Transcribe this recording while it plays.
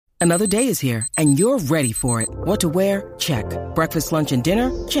Another day is here, and you're ready for it. What to wear? Check. Breakfast, lunch, and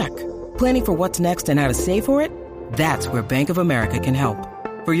dinner? Check. Planning for what's next and how to save for it? That's where Bank of America can help.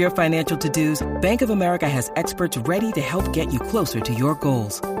 For your financial to-dos, Bank of America has experts ready to help get you closer to your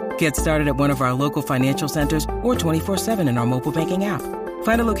goals. Get started at one of our local financial centers or 24/7 in our mobile banking app.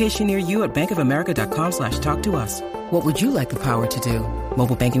 Find a location near you at bankofamerica.com/talktous. What would you like the power to do?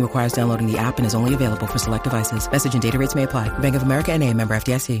 Mobile banking requires downloading the app and is only available for select devices. Message and data rates may apply. Bank of America N.A., member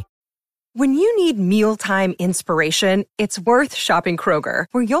FDIC. When you need mealtime inspiration, it's worth shopping Kroger,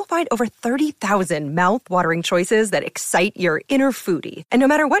 where you'll find over 30,000 mouth-watering choices that excite your inner foodie. And no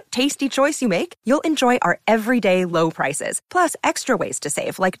matter what tasty choice you make, you'll enjoy our everyday low prices, plus extra ways to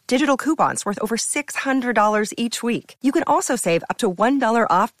save, like digital coupons worth over $600 each week. You can also save up to $1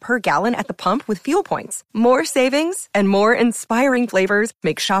 off per gallon at the pump with fuel points. More savings and more inspiring flavors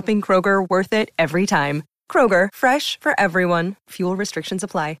make shopping Kroger worth it every time. Kroger, fresh for everyone. Fuel restrictions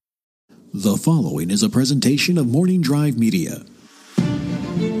apply. The following is a presentation of Morning Drive Media.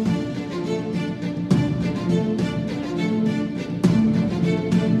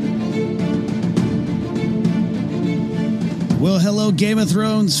 Well, hello, Game of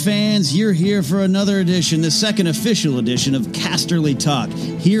Thrones fans. You're here for another edition, the second official edition of Casterly Talk,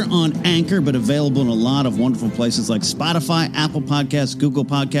 here on Anchor, but available in a lot of wonderful places like Spotify, Apple Podcasts, Google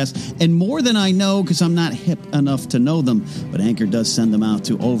Podcasts, and more than I know because I'm not hip enough to know them. But Anchor does send them out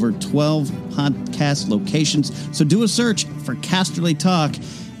to over 12 podcast locations. So do a search for Casterly Talk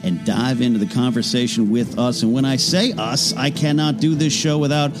and dive into the conversation with us. And when I say us, I cannot do this show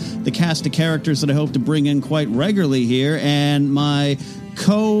without the cast of characters that I hope to bring in quite regularly here. And my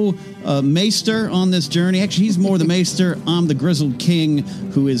maester on this journey. Actually, he's more the maester. I'm the grizzled king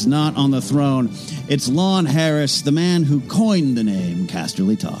who is not on the throne. It's Lon Harris, the man who coined the name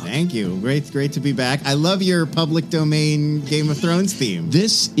Casterly Talk. Thank you. Great to be back. I love your public domain Game of Thrones theme.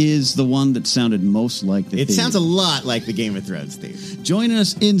 This is the one that sounded most like the theme. It sounds a lot like the Game of Thrones theme. Joining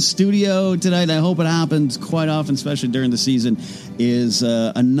us in studio tonight, I hope it happens quite often, especially during the season, is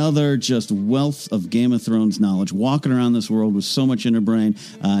another just wealth of Game of Thrones knowledge, walking around this world with so much in her brain.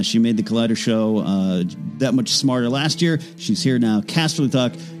 She made the Collider Show that much smarter last year. She's here now. Casterly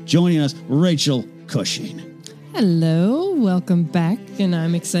Talk. Joining us, Rachel Cushing. Hello, welcome back, and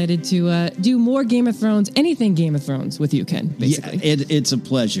I'm excited to do more Game of Thrones, anything Game of Thrones with you, Ken, basically. Yeah, it's a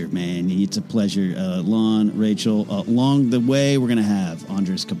pleasure, man. It's a pleasure. Lon, Rachel, along the way, we're going to have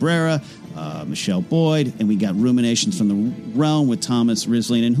Andres Cabrera, Michelle Boyd, and we got Ruminations from the Realm with Thomas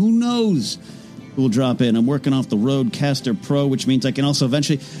Risling, and who knows who will drop in. I'm working off the Rodecaster Pro, which means I can also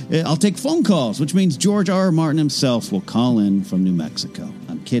eventually, I'll take phone calls, which means George R. Martin himself will call in from New Mexico.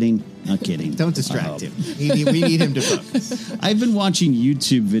 I'm kidding. Not kidding. Don't distract him. We need him to focus. I've been watching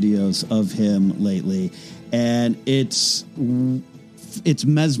YouTube videos of him lately, and it's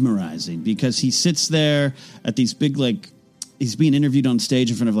mesmerizing because he sits there at these big, like, he's being interviewed on stage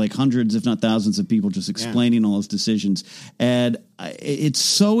in front of like hundreds, if not thousands of people just explaining all his decisions. And it's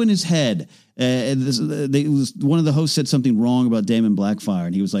so in his head. One of the hosts said something wrong about Daemon Blackfire,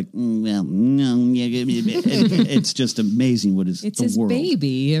 and he was like, well, no. It's just amazing what is it's the his world.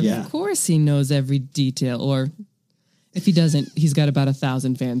 Baby. Of course he knows every detail, or if he doesn't, he's got about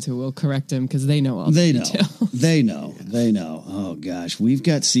 1,000 fans who will correct him because they know all the details. They know. Oh, gosh. We've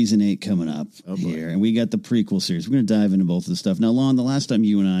got season 8 coming up here, and we got the prequel series. We're going to dive into both of this stuff. Now, Lon, the last time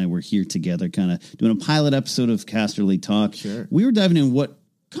you and I were here together, kind of doing a pilot episode of Casterly Talk, we were diving in what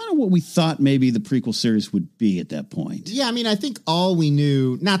we thought maybe the prequel series would be at that point. Yeah, I mean, I think all we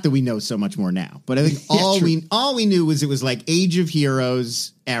knew, not that we know so much more now, but I think all we knew was it was like Age of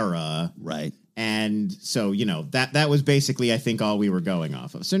Heroes era. Right. And so, that was basically, I think, all we were going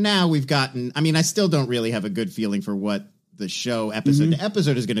off of. So now we've gotten, I mean, I still don't really have a good feeling for what the show episode to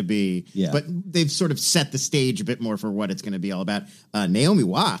episode is going to be, but they've sort of set the stage a bit more for what it's going to be all about. Naomi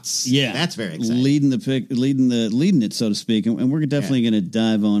Watts, that's very exciting. Leading it, so to speak, and we're definitely going to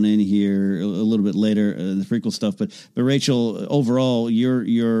dive on in here a little bit later, the prequel stuff. But Rachel, overall,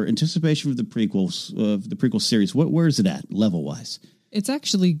 your anticipation of the prequel series, where is it at level wise? It's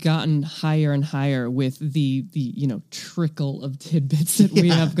actually gotten higher and higher with the trickle of tidbits that we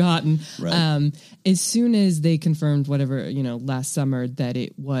have gotten. Right. As soon as they confirmed last summer that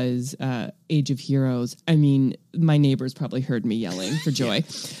it was Age of Heroes, I mean, my neighbors probably heard me yelling for joy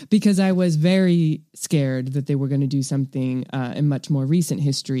because I was very scared that they were going to do something in much more recent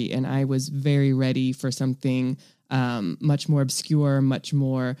history, and I was very ready for something much more obscure, much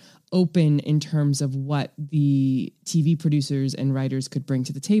more open in terms of what the TV producers and writers could bring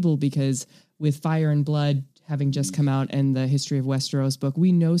to the table, because with Fire and Blood having just come out and the History of Westeros book,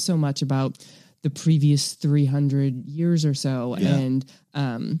 we know so much about the previous 300 years or so. And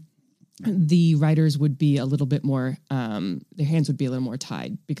the writers would be a little bit more, their hands would be a little more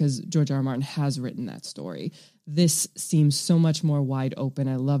tied because George R. R. Martin has written that story. This seems so much more wide open.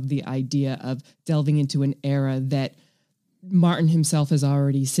 I love the idea of delving into an era that Martin himself has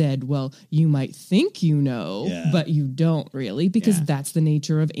already said, well, you might think you know, but you don't really, because that's the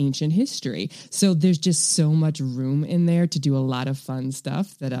nature of ancient history. So there's just so much room in there to do a lot of fun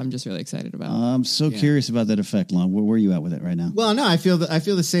stuff that I'm just really excited about. I'm so curious about that effect, Lon. Where are you at with it right now? Well, no, I feel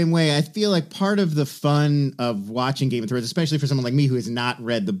the same way. I feel like part of the fun of watching Game of Thrones, especially for someone like me who has not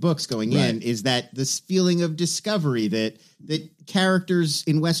read the books going in, is that this feeling of discovery that characters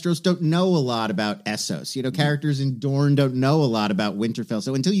in Westeros don't know a lot about Essos. You know, characters in Dorne don't know a lot about Winterfell.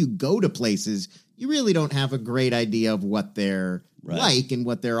 So until you go to places, you really don't have a great idea of what they're like and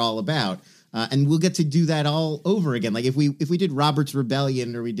what they're all about. And we'll get to do that all over again. Like if we did Robert's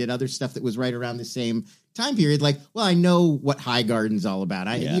Rebellion or we did other stuff that was right around the same time period, like, well, I know what Highgarden's all about.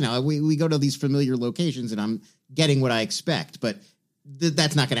 We go to these familiar locations and I'm getting what I expect, but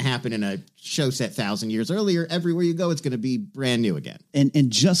that's not going to happen in a show set 1,000 years earlier. Everywhere you go, it's going to be brand new again.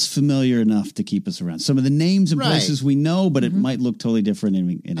 And just familiar enough to keep us around. Some of the names and places we know, but it might look totally different.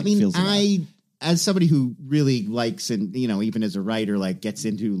 As somebody who really likes, and, you know, even as a writer, like gets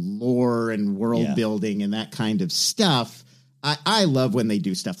into lore and world building and that kind of stuff, I love when they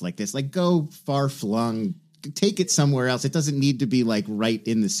do stuff like this. Like, go far flung, take it somewhere else. It doesn't need to be like right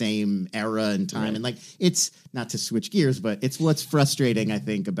in the same era and time. And like, it's not to switch gears, but it's what's frustrating, I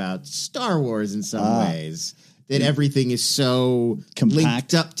think, about Star Wars in some ways, that everything is so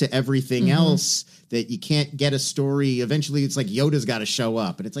linked up to everything else that you can't get a story. Eventually it's like Yoda's got to show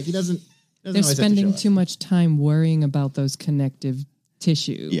up, and it's like, they're spending too much time worrying about those connective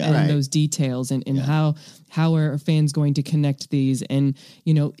tissue and those details and how are fans going to connect these. And,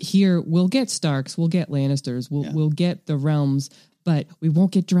 you know, here we'll get Starks, we'll get Lannisters, we'll get the realms, but we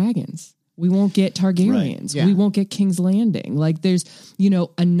won't get dragons. We won't get Targaryens. We won't get King's Landing. Like, there's, you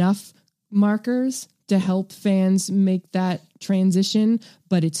know, enough markers to help fans make that transition,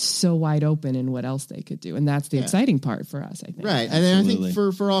 but it's so wide open in what else they could do. And that's the exciting part for us, I think. Right. And then I think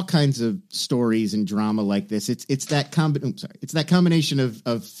for all kinds of stories and drama like this, it's that combination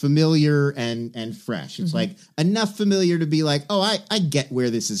of familiar and fresh. It's like enough familiar to be like, oh, I get where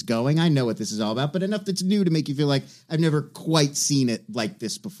this is going. I know what this is all about, but enough that's new to make you feel like I've never quite seen it like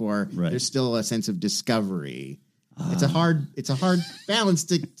this before. Right. There's still a sense of discovery. It's a hard balance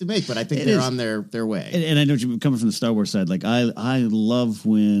to make, but I think they're on their way. And I know you're coming from the Star Wars side. Like, I love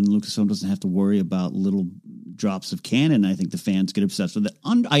when Lucasfilm doesn't have to worry about little drops of canon. I think the fans get obsessed with it.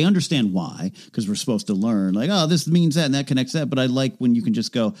 I understand why, because we're supposed to learn, like, oh, this means that and that connects that. But I like when you can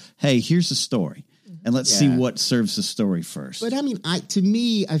just go, hey, here's the story. And let's see what serves the story first. But I mean, I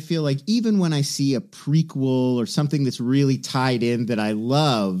feel like even when I see a prequel or something that's really tied in that I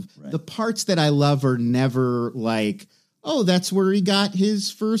love, the parts that I love are never like, oh, that's where he got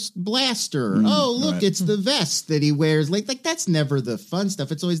his first blaster. Oh, look, it's the vest that he wears. Like that's never the fun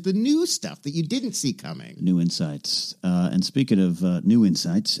stuff. It's always the new stuff that you didn't see coming. New insights. And speaking of new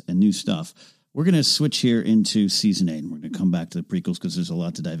insights and new stuff, we're going to switch here into Season 8, and we're going to come back to the prequels because there's a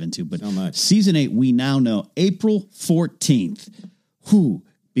lot to dive into. But Season 8, we now know, April 14th, who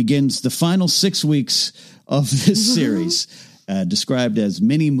begins the final 6 weeks of this series, described as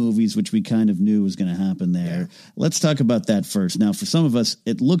mini movies, which we kind of knew was going to happen there. Let's talk about that first. Now, for some of us,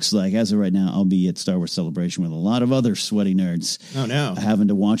 it looks like, as of right now, I'll be at Star Wars Celebration with a lot of other sweaty nerds having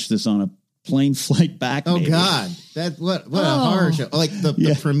to watch this on a plane flight back. Oh, maybe. God. That what a horror show. Like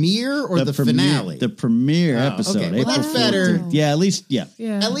the premiere or the finale? The premiere episode. Okay. Well, that's better. Yeah, at least,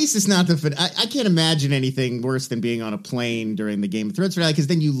 At least it's not the finale. I can't imagine anything worse than being on a plane during the Game of Thrones finale, because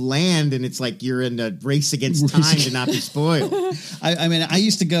then you land and it's like you're in a race against time to not be spoiled. I mean, I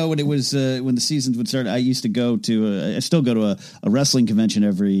used to go when it was when the seasons would start. I used to go to I still go to a wrestling convention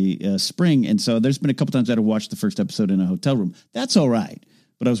every spring, and so there's been a couple times I had to watch the first episode in a hotel room. That's all right.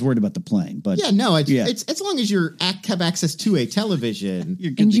 But I was worried about the plane. But it's as long as you have access to a television,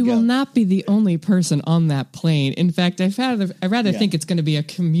 you're good. And you will not be the only person on that plane. In fact, I rather think it's going to be a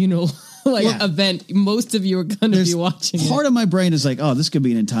communal event. Most of you are going to be watching. Part of my brain is like, oh, this could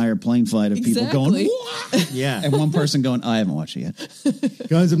be an entire plane flight of people going, what? And one person going, I haven't watched it yet.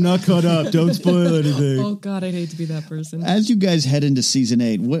 Guys, I'm not caught up. Don't spoil anything. Oh God, I'd hate to be that person. As you guys head into Season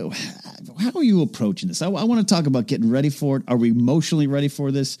 8, how are you approaching this? I want to talk about getting ready for it. Are we emotionally ready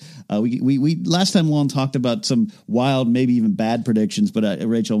for this? We last time Lon talked about some wild, maybe even bad predictions, but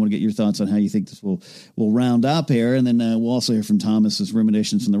Rachel, I want to get your thoughts on how you think this will round up here. And then we'll also hear from Thomas's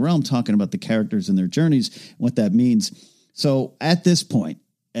ruminations from the realm, talking about the characters and their journeys, what that means. So at this point,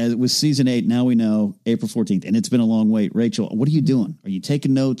 as with season 8, now we know April 14th, and it's been a long wait. Rachel, what are you doing? Are you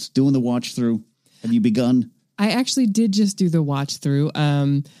taking notes, doing the watch through? Have you begun? I actually did just do the watch through.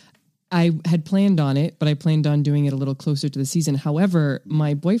 I had planned on it, but I planned on doing it a little closer to the season. However,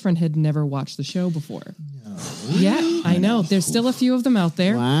 my boyfriend had never watched the show before. No. Yeah, I know. There's still a few of them out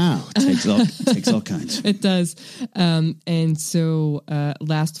there. Wow. Takes all kinds. It does. And so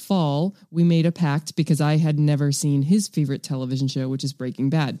last fall, we made a pact because I had never seen his favorite television show, which is Breaking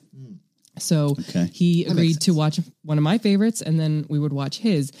Bad. So he agreed to watch one of my favorites, and then we would watch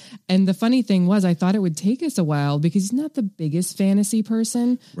his. And the funny thing was, I thought it would take us a while because he's not the biggest fantasy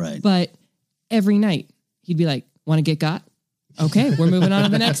person. Right. But every night he'd be like, want to get got? Okay, we're moving on to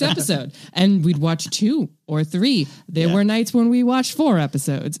the next episode. And we'd watch 2 or 3. There were nights when we watched 4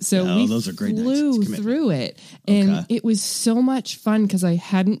 episodes. So we those are great flew through it. And it was so much fun because I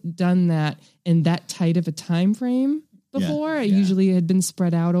hadn't done that in that tight of a time frame before. I usually had been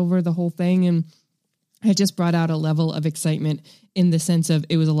spread out over the whole thing, and it just brought out a level of excitement in the sense of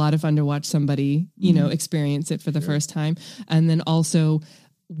it was a lot of fun to watch somebody, you know, experience it for the first time. And then also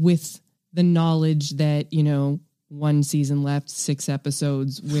with the knowledge that, you know, 1 season left, 6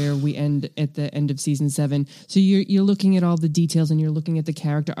 episodes where we end at the end of season 7. So you're looking at all the details and you're looking at the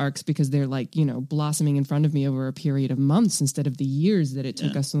character arcs because they're like, you know, blossoming in front of me over a period of months instead of the years that it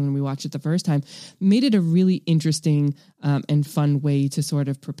took us when we watched it the first time. Made it a really interesting and fun way to sort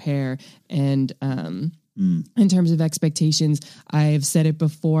of prepare. And in terms of expectations, I've said it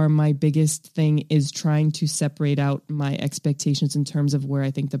before, my biggest thing is trying to separate out my expectations in terms of where I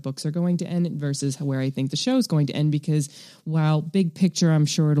think the books are going to end versus where I think the show is going to end, because while big picture, I'm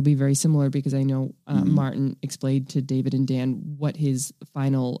sure it'll be very similar because I know Martin explained to David and Dan what his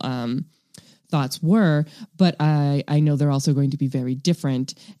final thoughts were, but I know they're also going to be very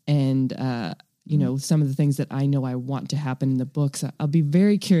different. And, you know, some of the things that I know I want to happen in the books, I'll be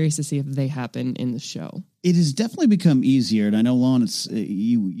very curious to see if they happen in the show. It has definitely become easier, and I know, Lon, it's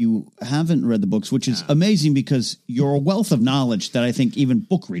you haven't read the books, which is amazing because you're a wealth of knowledge that I think even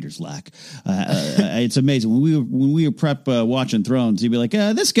book readers lack. It's amazing. When we were prep watching Thrones, you'd be like,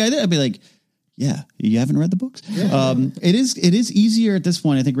 this guy, I'd be like, yeah, you haven't read the books? Yeah. It is easier at this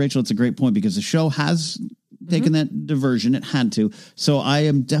point. I think, Rachel, it's a great point because the show has taken that diversion. It had to. So I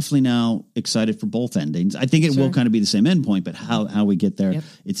am definitely now excited for both endings. I think it will kind of be the same end point, but how we get there,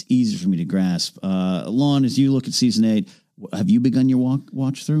 it's easier for me to grasp. Lon, as you look at season 8, have you begun your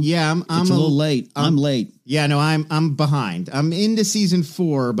watch through? Yeah, I'm a little late. I'm late. Yeah, no, I'm behind. I'm into season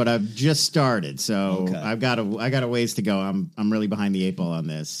 4, but I've just started, so I got a ways to go. I'm really behind the 8 ball on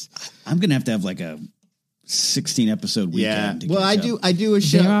this. I'm gonna have to have like a 16 episode weekend. Yeah, well, I do a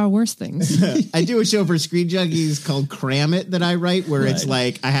show. There are worse things. I do a show for Screen Junkies called Cram It that I write, where it's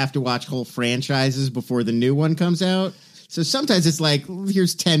like I have to watch whole franchises before the new one comes out. So sometimes it's like,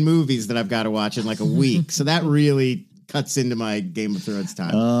 here's 10 movies that I've got to watch in like a week. So that really cuts into my Game of Thrones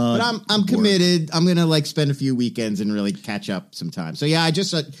time. But I'm committed. I'm going to like spend a few weekends and really catch up sometime. So yeah, I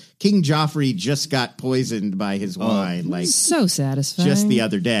just King Joffrey just got poisoned by his wine. Like so satisfying. Just the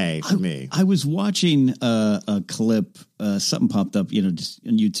other day for me. I was watching a clip. Something popped up, you know, just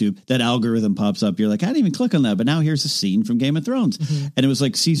on YouTube. That algorithm pops up. You're like, I didn't even click on that, but now here's a scene from Game of Thrones, and it was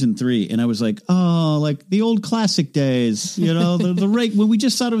like season 3, and I was like, oh, like the old classic days, you know, the rate when we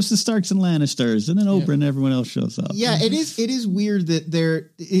just thought it was the Starks and Lannisters, and then Oprah and everyone else shows up. Yeah, it is weird that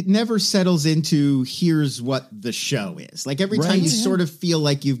it never settles into here's what the show is. Like every time you sort of feel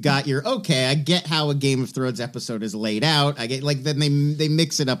like you've got your I get how a Game of Thrones episode is laid out. I get like then they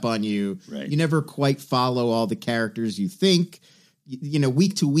mix it up on you. Right. You never quite follow all the characters you think. You know,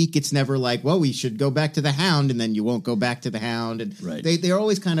 week to week, it's never like, well, we should go back to the Hound, and then you won't go back to the Hound. And they're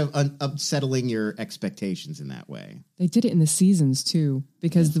always kind of unsettling your expectations in that way. They did it in the seasons too,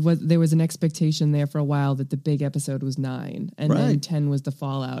 because there was an expectation there for a while that the big episode was 9, and then 10 was the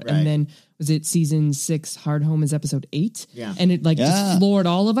fallout, and then was it season 6? Hard Home is episode 8, and it just floored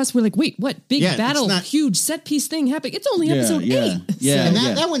all of us. We're like, wait, what? Big battle, huge set piece thing happening? It's only episode 8. Yeah,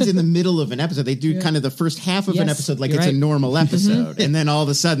 and that one's in the middle of an episode. They do kind of the first half of an episode like it's a normal episode, and then all of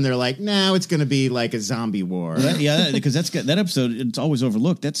a sudden they're like, no, it's going to be like a zombie war. Because that episode, it's always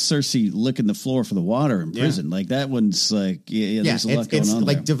overlooked. That's Cersei licking the floor for the water in prison. Like that one's like, there's a lot going on. It's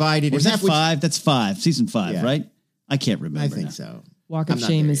like divided. Was that 5? That's 5, season 5, right? I can't remember. I think so. Walk of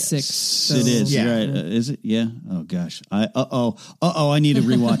Shame is 6. So. It is, right? Is it? Yeah. Oh gosh. I need to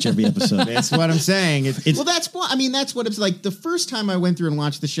rewatch every episode. That's what I'm saying. Well, that's what it's like. The first time I went through and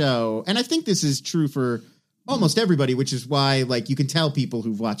watched the show, and I think this is true for almost everybody, which is why, like, you can tell people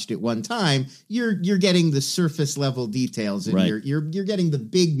who've watched it one time, you're getting the surface level details, and you're getting the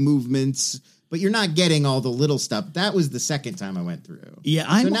big movements but you're not getting all the little stuff. That was the second time I went through.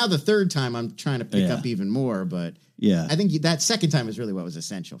 Yeah, so now the third time I'm trying to pick up even more, but yeah, I think that second time is really what was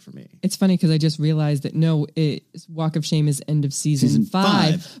essential for me. It's funny because I just realized that Walk of Shame is end of season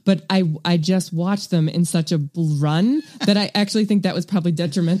 5, but I just watched them in such a run that I actually think that was probably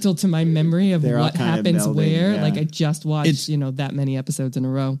detrimental to my memory of what happens where. Yeah. Like I just watched that many episodes in a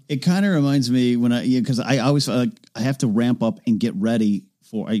row. It kind of reminds me when because I always I have to ramp up and get ready.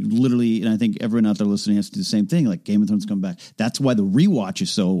 And I think everyone out there listening has to do the same thing. Like Game of Thrones coming back. That's why the rewatch is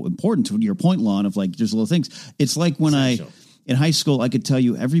so important. To your point, Lon, of like there's little things. It's like when in high school I could tell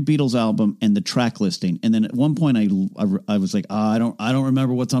you every Beatles album and the track listing, and then at one point I was like, I don't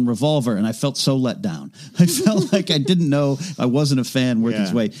remember what's on Revolver, and I felt so let down. I felt like I didn't know, I wasn't a fan worth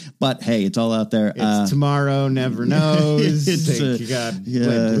its weight. But hey, it's all out there. It's Tomorrow Never Knows. You got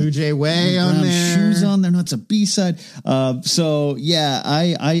Blue Jay Way on there. Shoes on there. No, it's a B-side. So yeah,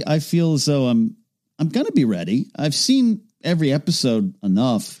 I feel as though I'm gonna be ready. I've seen every episode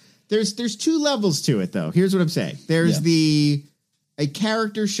enough. There's two levels to it, though. Here's what I'm saying. There's a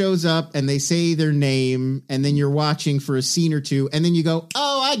character shows up and they say their name, and then you're watching for a scene or two, and then you go,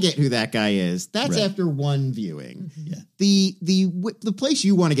 oh, I get who that guy is. That's after one viewing. Yeah. The place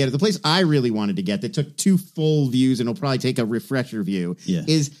you want to get it, the place I really wanted to get that took 2 full views and will probably take a refresher view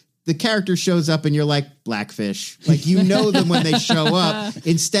is the character shows up and you're like, Blackfish. Like, you know them when they show up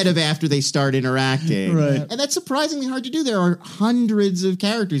instead of after they start interacting. Right. And that's surprisingly hard to do. There are hundreds of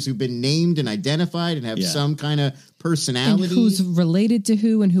characters who've been named and identified and have some kind of personality. And who's related to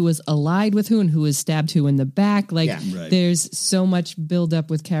who and who is allied with who and who has stabbed who in the back. Like, there's so much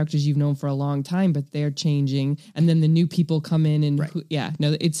buildup with characters you've known for a long time, but they're changing. And then the new people come in and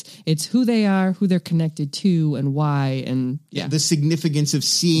it's who they are, who they're connected to, and why. And the significance of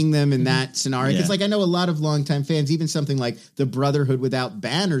seeing them in that scenario. Because like I know a lot of longtime fans, even something like the Brotherhood without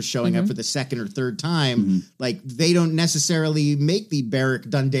banners showing up for the second or third time, like they don't necessarily make the Beric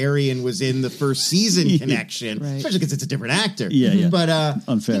Dondarrion was in the first season connection. Right. Because it's a different actor. But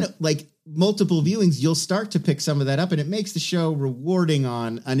unfair. You know, like multiple viewings, you'll start to pick some of that up, and it makes the show rewarding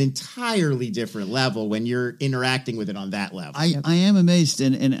on an entirely different level when you're interacting with it on that level. I am amazed,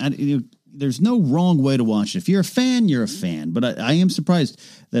 and there's no wrong way to watch it. If you're a fan, you're a fan. But I am surprised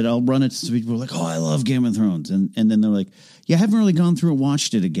that I'll run it to people like, oh, I love Game of Thrones. And then they're like, yeah, I haven't really gone through and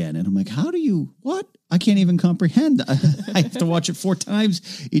watched it again. And I'm like, what? I can't even comprehend. I have to watch it 4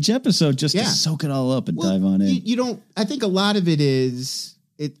 times each episode just to soak it all up and dive on in. You don't, I think a lot of it is,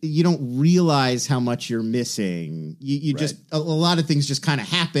 you don't realize how much you're missing. You just, a lot of things just kind of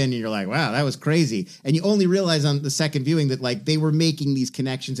happen and you're like, wow, that was crazy. And you only realize on the second viewing that like they were making these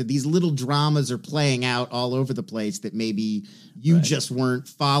connections and these little dramas are playing out all over the place that maybe you just weren't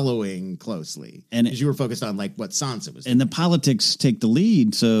following closely. And because you were focused on like what Sansa was doing. And the politics take the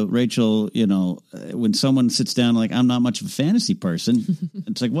lead. So Rachel, when someone sits down like, I'm not much of a fantasy person,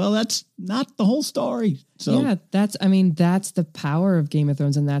 it's like, well, that's not the whole story. So yeah, that's the power of Game of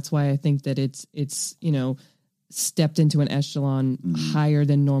Thrones. And that's why I think that it's stepped into an echelon higher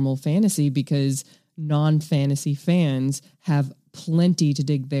than normal fantasy, because non-fantasy fans have plenty to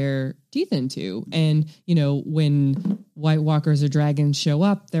dig their teeth into. And, when White Walkers or dragons show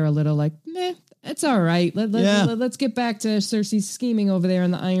up, they're a little like, meh, it's all right. Let's get back to Cersei's scheming over there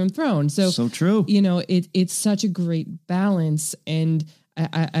on the Iron Throne. So true. It's such a great balance. And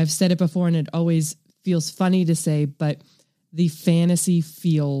I've said it before, and it always feels funny to say, but the fantasy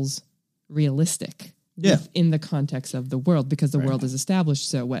feels realistic in the context of the world, because the world is established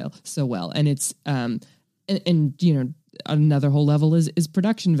so well. And it's, and another whole level is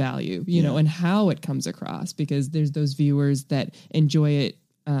production value, and how it comes across, because there's those viewers that enjoy it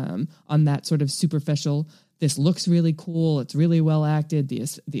on that sort of superficial, this looks really cool, it's really well acted, the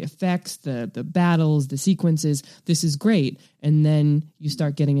effects, the battles, the sequences, this is great. And then you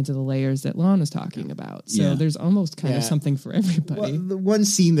start getting into the layers that Lon was talking about. So there's almost kind of something for everybody. Well, the one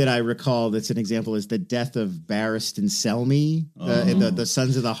scene that I recall that's an example is the death of Barristan Selmy, the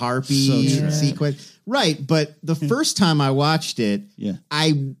Sons of the Harpy sequence. Right, but the first time I watched it,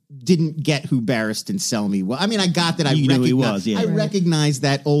 I didn't get who Barristan Selmy was. I mean, I got that. I recognized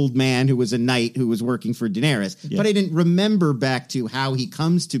that old man who was a knight who was working for Daenerys, but I didn't remember back to how he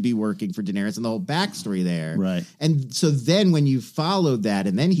comes to be working for Daenerys and the whole backstory there. Right. And so then when you followed that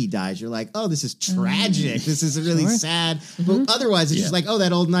and then he dies, you're like, oh, this is tragic. This is really sad. But otherwise, it's just like, oh,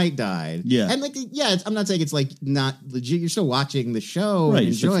 that old knight died. Yeah. And like, I'm not saying it's like not legit. You're still watching the show and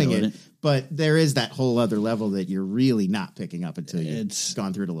enjoying it. But there is that whole other level that you're really not picking up until you've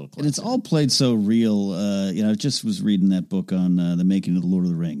gone through it a little closer. And it's all played so real. I just was reading that book on the making of The Lord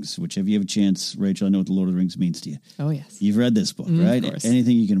of the Rings, which, if you have a chance, Rachel, I know what The Lord of the Rings means to you. Oh, yes. You've read this book, right? Of course.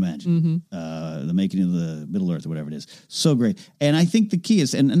 Anything you can imagine. the making of the Middle Earth or whatever it is. So great. And I think the key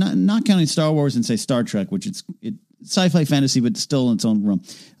is, and not counting Star Wars and say Star Trek, which it's sci-fi fantasy, but still in its own realm.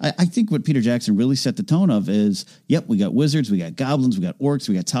 I think what Peter Jackson really set the tone of is, yep, we got wizards, we got goblins, we got orcs,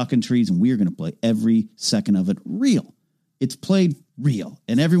 we got talking trees, and we are going to play every second of it real. It's played real,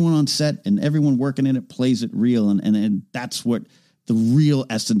 and everyone on set and everyone working in it plays it real, and that's what the real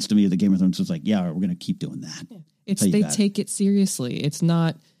essence to me of the Game of Thrones was like. Yeah, we're going to keep doing that. Yeah. They take it seriously. It's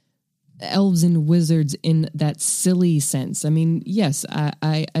not elves and wizards in that silly sense. I mean, yes,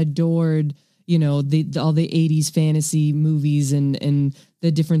 I adored, you know, all the 80s fantasy movies and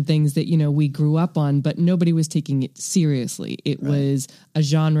the different things that, you know, we grew up on, but nobody was taking it seriously. It was a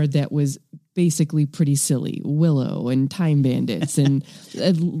genre that was basically pretty silly. Willow and Time Bandits and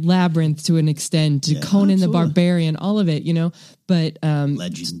Labyrinth to an extent, Conan the Barbarian, all of it, you know, but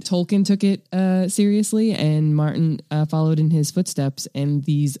Legend. Tolkien took it seriously, and Martin followed in his footsteps, and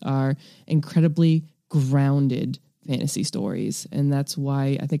these are incredibly grounded fantasy stories, and that's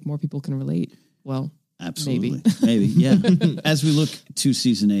why I think more people can relate. Well, absolutely, maybe, yeah. As we look to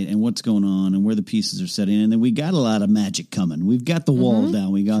season 8 and what's going on and where the pieces are setting in, and then we got a lot of magic coming. We've got the wall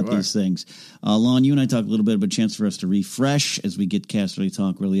down. We got these things. Lon, you and I talked a little bit about a chance for us to refresh as we get Casterly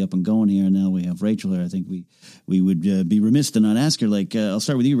Talk really up and going here. And now we have Rachel here. I think we would be remiss to not ask her. Like, I'll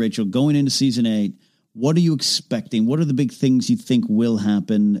start with you, Rachel. Going into season 8. What are you expecting? What are the big things you think will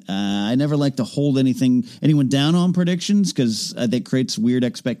happen? I never like to hold anyone down on predictions because that creates weird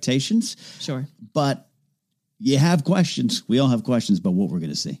expectations. Sure. But you have questions. We all have questions about what we're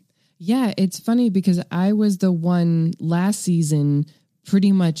going to see. Yeah, it's funny because I was the one last season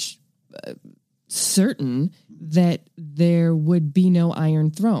pretty much certain that there would be no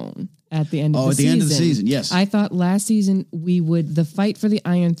Iron Throne at the end of the season. End of the season, yes. I thought last season the fight for the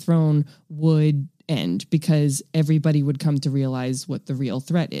Iron Throne would end because everybody would come to realize what the real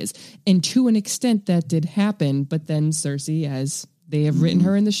threat is. And to an extent that did happen, but then Cersei, as they have written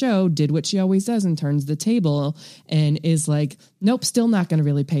her in the show, did what she always does and turns the table and is like, nope, still not going to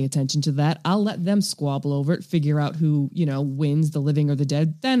really pay attention to that. I'll let them squabble over it, figure out who, you know, wins, the living or the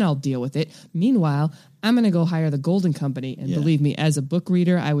dead. Then I'll deal with it. Meanwhile, I'm going to go hire the Golden Company. And believe me, as a book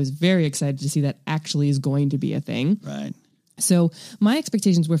reader, I was very excited to see that actually is going to be a thing. Right. So my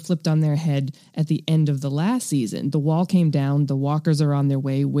expectations were flipped on their head at the end of the last season. The wall came down. The walkers are on their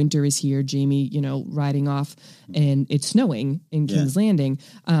way. Winter is here. Jaime, you know, riding off, and it's snowing in King's Landing.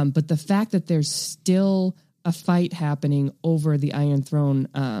 But the fact that there's still a fight happening over the Iron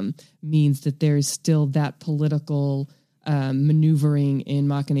Throne means that there's still that political maneuvering and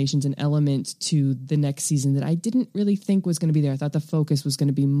machinations and elements to the next season that I didn't really think was going to be there. I thought the focus was going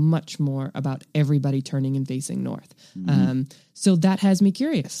to be much more about everybody turning and facing north. So that has me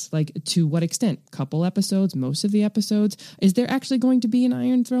curious, like, to what extent? Couple episodes, most of the episodes, is there actually going to be an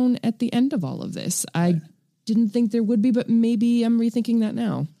Iron Throne at the end of all of this? I didn't think there would be, but maybe I'm rethinking that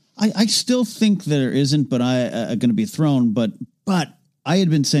now. I still think there isn't, but going to be a throne, but I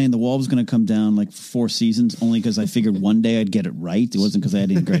had been saying the wall was going to come down like 4 seasons only because I figured one day I'd get it right. It wasn't because I had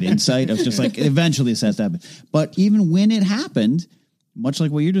any great insight. I was just like, eventually this has to happen. But even when it happened, much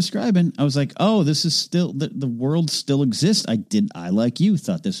like what you're describing, I was like, oh, this is still, the world still exists. I, like you,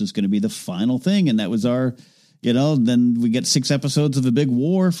 thought this was going to be the final thing. And that was our, you know, then we get 6 episodes of a big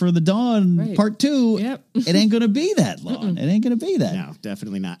war for the Dawn, part 2. Yep. It ain't going to be that long. It ain't going to be that. No,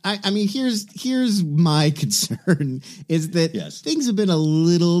 definitely not. I mean, here's my concern is that things have been a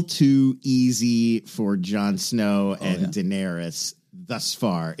little too easy for Jon Snow and Daenerys thus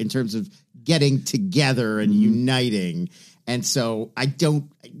far in terms of getting together and uniting. And so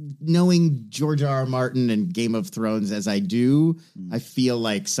knowing George R.R. Martin and Game of Thrones as I do, I feel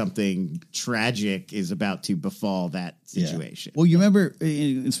like something tragic is about to befall that situation. Yeah. Well, you remember,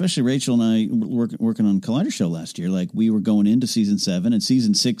 especially Rachel and I working on Collider Show last year, like we were going into season 7 and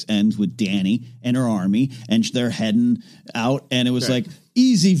season 6 ends with Dany and her army and they're heading out and it was like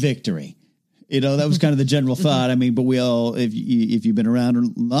easy victory. You know, that was kind of the general thought. I mean, but we all, if you've been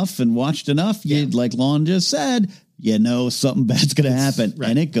around enough and watched enough, you'd, like Lon just said, you know something bad's going to happen,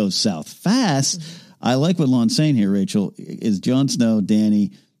 and it goes south fast. I like what Lon's saying here, Rachel, is Jon Snow,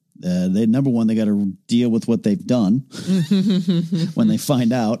 Dany, number one, they got to deal with what they've done when they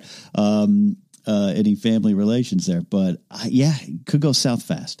find out any family relations there. But, it could go south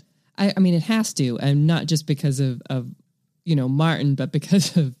fast. I mean, it has to, and not just because of Martin, but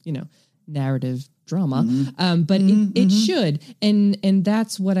because of, narrative drama. But it should. And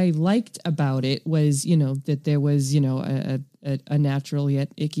that's what I liked about it was, that there was, a natural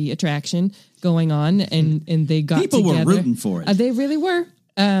yet icky attraction going on and they got people together. Were rooting for it. They really were.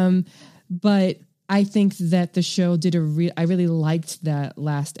 But I think that the show did I really liked that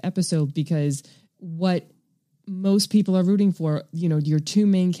last episode, because what most people are rooting for, you know, your two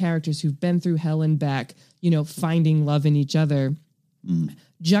main characters who've been through hell and back, you know, finding love in each other,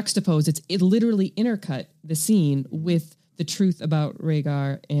 juxtaposed. It literally intercut the scene with the truth about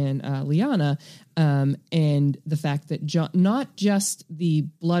Rhaegar and Lyanna, and the fact that Jon, not just the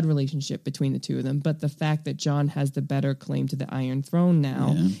blood relationship between the two of them, but the fact that Jon has the better claim to the Iron Throne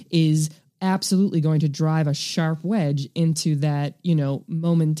now is absolutely going to drive a sharp wedge into that, you know,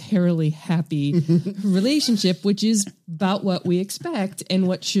 momentarily happy relationship, which is about what we expect and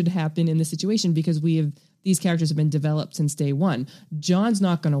what should happen in the situation, because these characters have been developed since day one. Jon's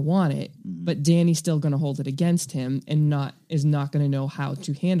not going to want it, but Dany's still going to hold it against him and is not going to know how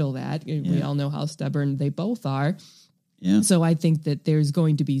to handle that. We all know how stubborn they both are. Yeah. So I think that there's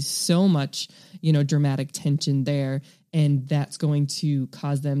going to be so much, you know, dramatic tension there, and that's going to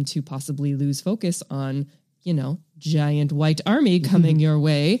cause them to possibly lose focus on, you know, giant white army coming your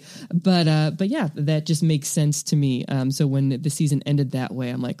way. But yeah, that just makes sense to me. So when the season ended that way,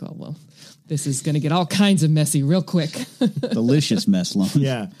 I'm like, oh, well, this is going to get all kinds of messy real quick. Delicious mess, Lon.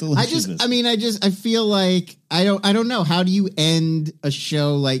 Yeah. I feel like, I don't know. How do you end a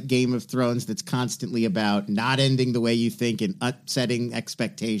show like Game of Thrones that's constantly about not ending the way you think and upsetting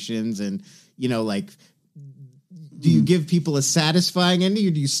expectations, and, you know, like, do you give people a satisfying ending,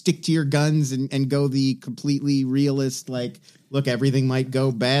 or do you stick to your guns and go the completely realist, like, look, everything might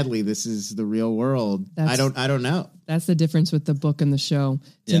go badly, this is the real world? I don't know. That's the difference with the book and the show.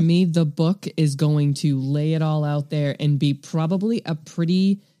 To me, the book is going to lay it all out there and be probably a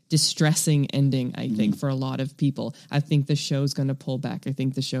pretty distressing ending, I think, for a lot of people. I think the show's going to pull back. I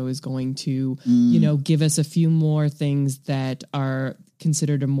think the show is going to, you know, give us a few more things that are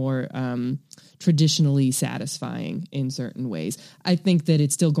considered a more traditionally satisfying in certain ways. I think that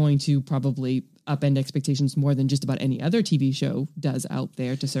it's still going to probably upend expectations more than just about any other TV show does out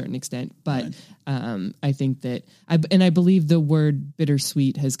there to a certain extent. But I think that, I believe the word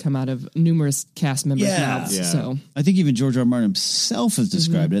bittersweet has come out of numerous cast members' mouths. Yeah. So I think even George R. R. Martin himself has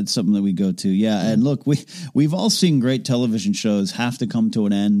described it. It's something that we go to. Yeah. And look, we've all seen great television shows have to come to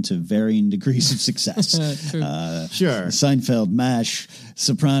an end to varying degrees of success. Sure. Seinfeld, MASH,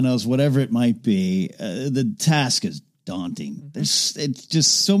 Sopranos, whatever it might be. The task is daunting. It's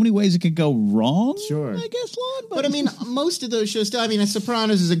just so many ways it could go wrong. Sure, I guess, Lon. But I mean, most of those shows still, I mean,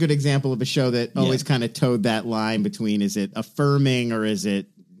 Sopranos is a good example of a show that always kind of towed that line between, is it affirming or is it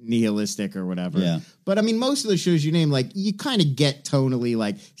nihilistic or whatever. Yeah. But I mean, most of the shows you name, like, you kind of get tonally,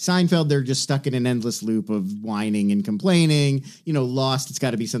 like Seinfeld, they're just stuck in an endless loop of whining and complaining. You know, Lost, it's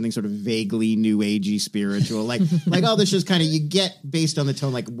got to be something sort of vaguely new agey spiritual. Like all this shows kind of, you get based on the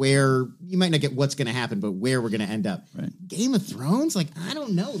tone, like where you might not get what's going to happen, but where we're going to end up. Right. Game of Thrones, like, I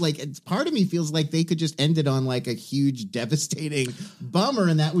don't know. Like, part of me feels like they could just end it on like a huge devastating bummer,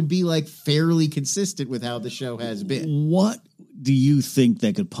 and that would be like fairly consistent with how the show has been. What do you think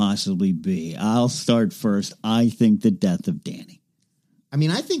that could possibly be? I'll start first. I think the death of Dany. I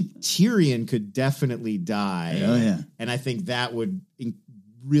mean, I think Tyrion could definitely die. Oh, yeah. And I think that would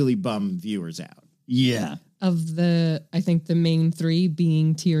really bum viewers out. Yeah. I think the main three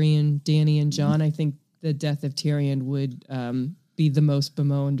being Tyrion, Dany, and Jon, I think the death of Tyrion would be the most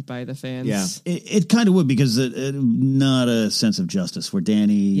bemoaned by the fans. Yeah. It kind of would, because not a sense of justice where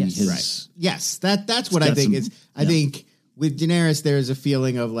Dany Yes, that's what I think is. I think with Daenerys, there's a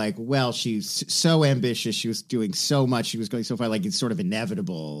feeling of like, well, she's so ambitious. She was doing so much. She was going so far, like it's sort of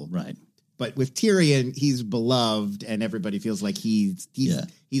inevitable. Right. But with Tyrion, he's beloved, and everybody feels like he's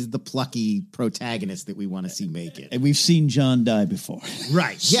the plucky protagonist that we want to see make it. And we've seen Jon die before.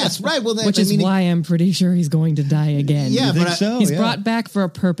 Right. Yes. Right. Well, which is why I'm pretty sure he's going to die again. Yeah, but he's brought back for a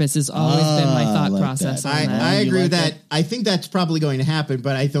purpose. Has always been my thought process. I agree with that. I think that's probably going to happen,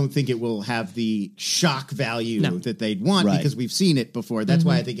 but I don't think it will have the shock value that they'd want, because we've seen it before. That's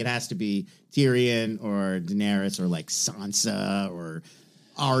why I think it has to be Tyrion or Daenerys or like Sansa or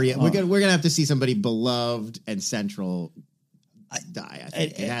Arya. We're gonna have to see somebody beloved and central die. I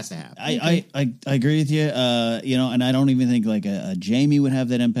think it has to happen. I agree with you. You know, and I don't even think like a Jaime would have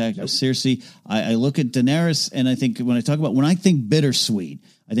that impact. Nope. Cersei. I look at Daenerys, and I think when I think bittersweet,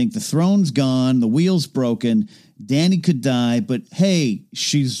 I think the throne's gone, the wheel's broken. Dany could die, but hey,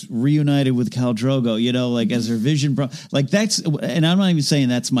 she's reunited with Khal Drogo. You know, like as her vision, that's. And I'm not even saying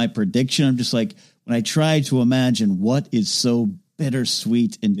that's my prediction. I'm just like, when I try to imagine what is so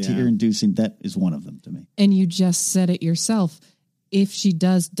bittersweet and tear-inducing, that is one of them to me. And you just said it yourself. If she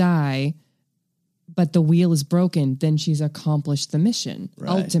does die, but the wheel is broken, then she's accomplished the mission,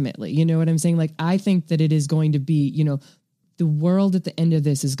 ultimately. You know what I'm saying? Like, I think that it is going to be, you know, the world at the end of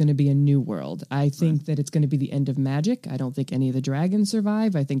this is going to be a new world. I think that it's going to be the end of magic. I don't think any of the dragons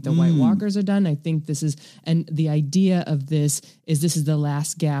survive. I think the White Walkers are done. I think this is, and the idea of this is the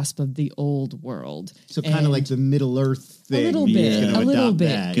last gasp of the old world. So kind of like the Middle Earth thing. A little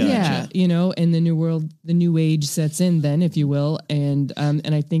bit. Yeah. You know, and the new world, the new age sets in then, if you will. And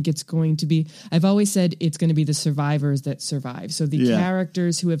I think it's going to be, I've always said it's going to be the survivors that survive. So the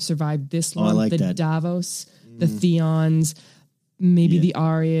characters who have survived this long, Davos, the Theons, maybe the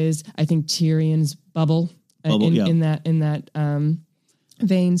Aryas, I think Tyrion's bubble in that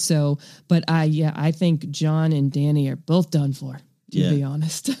vein. So, but I think Jon and Dany are both done for. To be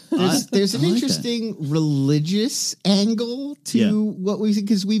honest, there's an interesting religious angle to what we see,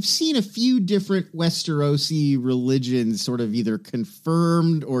 because we've seen a few different Westerosi religions sort of either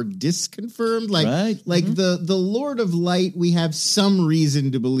confirmed or disconfirmed. The Lord of Light, we have some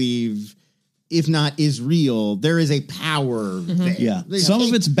reason to believe, if not is real, there is a power there. Yeah. Some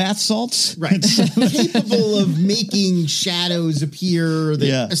of it's bath salts. Right. Capable of making shadows appear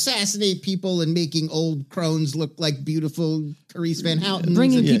that assassinate people and making old crones look like beautiful Carice Van Houten.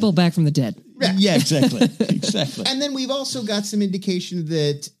 Bringing people back from the dead. Yeah, exactly. Exactly. And then we've also got some indication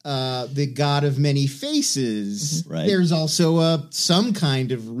that the God of Many Faces, there's also some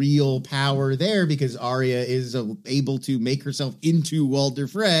kind of real power there, because Arya is able to make herself into Walder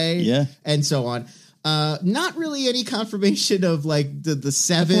Frey, and so on. Not really any confirmation of like the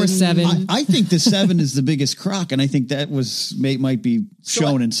seven. Or seven. I think the seven is the biggest crock, and I think that might be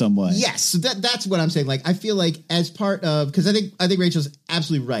shown in some way. Yes, so that's what I'm saying. Like, I feel like as part of, because I think Rachel's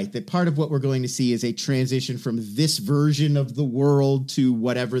absolutely right that part of what we're going to see is a transition from this version of the world to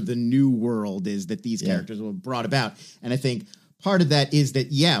whatever the new world is that these characters will brought about, and I think part of that is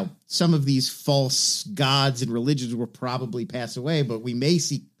that some of these false gods and religions will probably pass away, but we may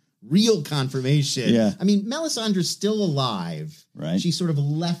see real confirmation. Yeah. I mean, Melisandre's still alive. Right. She's sort of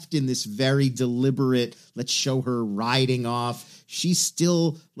left in this very deliberate, let's show her riding off. She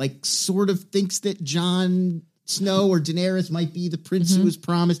still like sort of thinks that Jon Snow or Daenerys might be the prince who was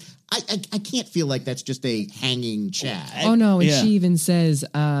promised. I can't feel like that's just a hanging chat. Oh no, and she even says,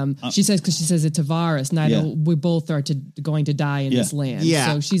 she says it to Varys, we both are going to die in this land.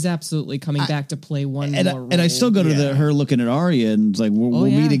 Yeah. So she's absolutely coming back to play one more role. And I still go to her looking at Arya and it's like, we'll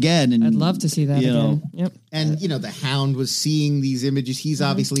meet again. And I'd love to see that again. Yep. And the Hound was seeing these images. He's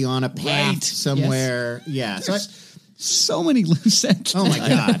obviously on a path somewhere. Yes. Yeah. So so many loose ends. Oh my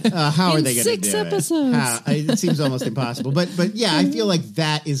God! How are they going to do 6 episodes? It seems almost impossible. But I feel like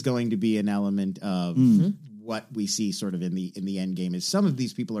that is going to be an element of what we see sort of in the end game. Is some of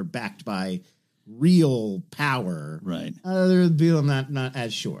these people are backed by real power, right? Other people, I'm not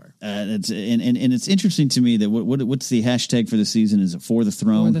as sure. It's interesting to me that what's the hashtag for the season? Is it For the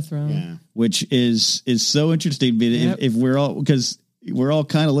Throne? For the Throne, which is so interesting. If we're all, because we're all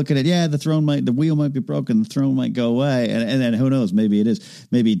kind of looking at, the wheel might be broken, the throne might go away, and then who knows, maybe it is,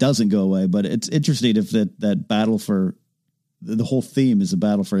 maybe it doesn't go away. But it's interesting if that battle for the whole theme is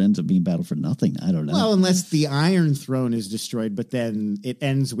ends up being battle for nothing. I don't know. Well, unless the Iron Throne is destroyed, but then it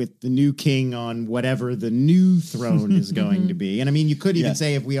ends with the new king on whatever the new throne is going to be. And I mean, you could even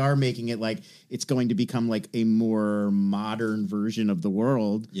say if we are making it like it's going to become like a more modern version of the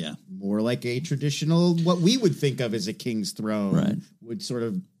world, more like a traditional, what we would think of as a king's throne, would sort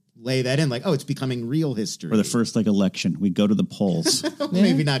of lay that in, like, it's becoming real history. Or the first election, we go to the polls.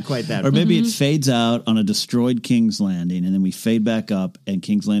 Maybe not quite that. Or maybe it fades out on a destroyed King's Landing, and then we fade back up, and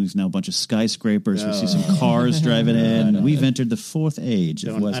King's Landing is now a bunch of skyscrapers. We see some cars driving in. We've entered the fourth age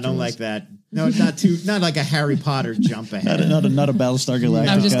of Westeros. I don't like that. No, not like a Harry Potter jump ahead. not a Battlestar Galactica.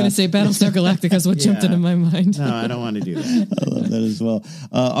 I was just going to say Battlestar Galactica is what jumped into my mind. No, I don't want to do that. I love that as well.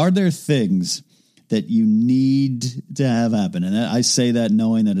 Are there things that you need to have happen? And I say that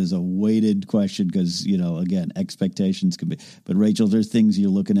knowing that is a weighted question because, again, expectations can be. But Rachel, there's things you're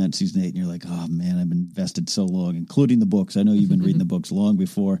looking at in season 8 and you're like, oh man, I've been invested so long, including the books. I know you've been reading the books long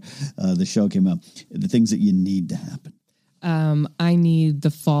before the show came out. The things that you need to happen. I need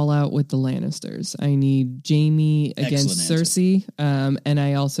the fallout with the Lannisters. I need Jaime against Cersei. And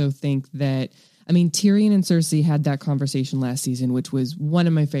I also think that, Tyrion and Cersei had that conversation last season, which was one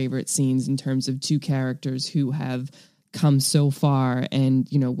of my favorite scenes in terms of two characters who have come so far. And,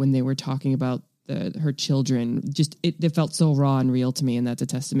 when they were talking about her children, just it felt so raw and real to me. And that's a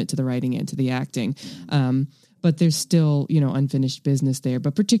testament to the writing and to the acting. But there's still, unfinished business there,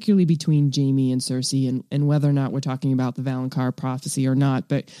 but particularly between Jaime and Cersei and whether or not we're talking about the Valonqar prophecy or not,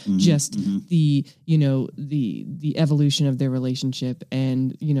 but the evolution of their relationship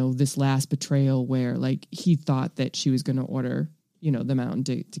and, this last betrayal where like he thought that she was going to order the mountain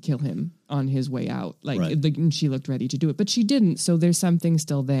to kill him on his way out. Like Right. and she looked ready to do it, but she didn't. So there's something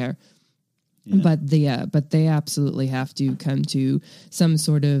still there. Yeah. But they absolutely have to come to some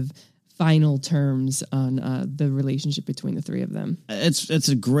sort of final terms on the relationship between the three of them. It's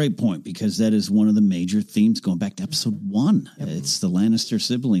a great point, because that is one of the major themes going back to episode 1. Yep. It's the Lannister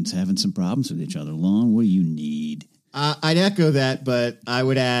siblings having some problems with each other. Lon, what do you need? I'd echo that, but I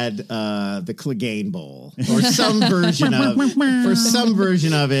would add the Clegane Bowl or some version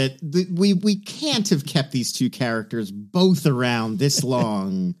of it. We can't have kept these two characters both around this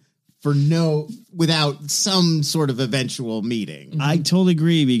long without some sort of eventual meeting. I totally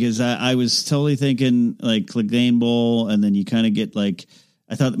agree, because I was totally thinking like Clegane Bowl, and then you kind of get like,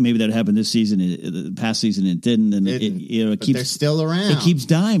 I thought maybe that happened this season. The past season it didn't, and it keeps. They're still around. It keeps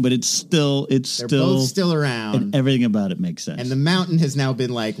dying, but they're both still around, and everything about it makes sense. And the mountain has now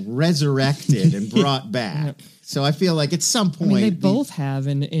been like resurrected and brought back. So I feel like at some point they both have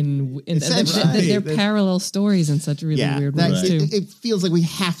they're parallel stories in such really weird ways too. It feels like we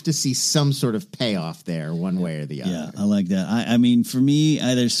have to see some sort of payoff there, one way or the other. Yeah, I like that. I mean, for me,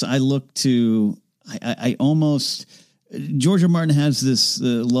 I look to I almost. George R. Martin has this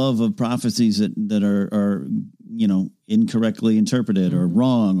love of prophecies that are incorrectly interpreted or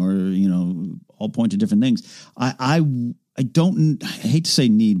wrong, or all point to different things. I hate to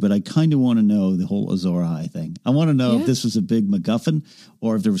say but I kind of want to know the whole Azor Ahai thing. I want to know if this was a big MacGuffin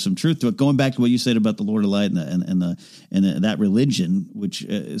or if there was some truth to it. Going back to what you said about the Lord of Light and that religion, which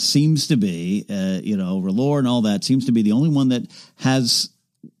seems to be R'hllor and all that, seems to be the only one that has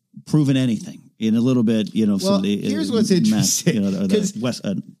proven anything. In a little bit, here's what's interesting.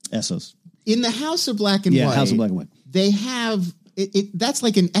 Essos. In the House of Black and White. House of Black and White. They have that's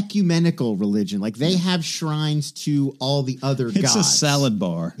like an ecumenical religion. Like they have shrines to all the other gods. It's a salad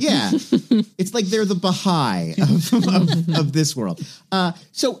bar. Yeah. It's like they're the Baha'i of this world.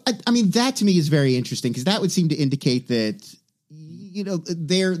 So I mean, that to me is very interesting, because that would seem to indicate that,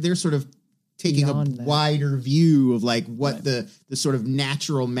 they're sort of taking beyond a wider view of like what the sort of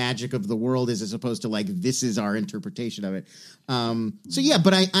natural magic of the world is, as opposed to like, this is our interpretation of it.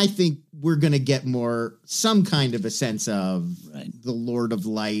 But I think we're going to get some kind of a sense of the Lord of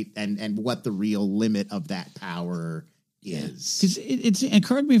Light and what the real limit of that power is. Because and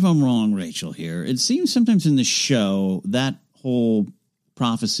correct me if I'm wrong, Rachel, here. It seems sometimes in the show that whole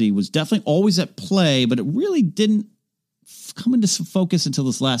prophecy was definitely always at play, but it really didn't come into focus until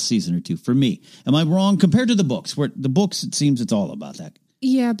this last season or two for me. Am I wrong compared to the books, where the books, it seems it's all about that?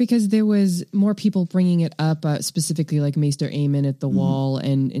 Yeah, because there was more people bringing it up, specifically like Maester Aemon at the wall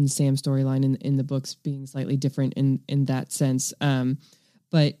and Sam's storyline in the books being slightly different in that sense.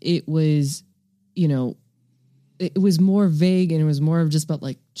 But it was, it was more vague, and it was more of just about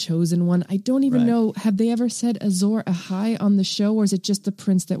like chosen one. I don't even know. Have they ever said Azor Ahai on the show, or is it just the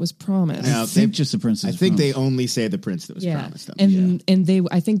prince that was promised? I think just the prince. I think they only say the prince that was promised. And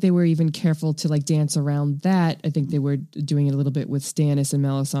I think they were even careful to like dance around that. I think they were doing it a little bit with Stannis and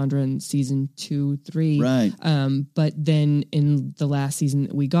Melisandre in season 2, 3. Right. But then in the last season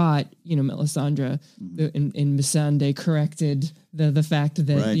that we got, Melisandre in Missandei corrected the fact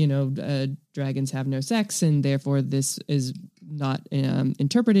that dragons have no sex, and therefore this is not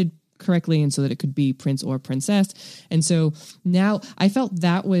interpreted correctly, and so that it could be prince or princess. And so now I felt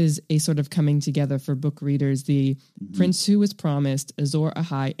that was a sort of coming together for book readers, the prince who was promised, Azor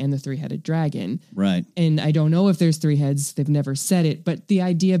Ahai, and the three-headed dragon. Right. And I don't know if there's three heads. They've never said it, but the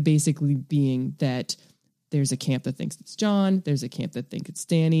idea basically being that there's a camp that thinks it's Jon, there's a camp that thinks it's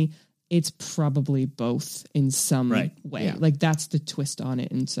Dany. It's probably both in some way. Yeah. Like that's the twist on it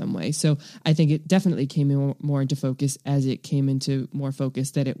in some way. So I think it definitely came more into focus as it came into more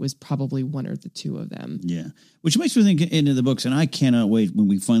focus that it was probably one or the two of them. Yeah. Which makes me think into the books, and I cannot wait when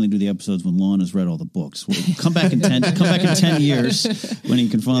we finally do the episodes when Lon has read all the books. We'll come back in 10 years when he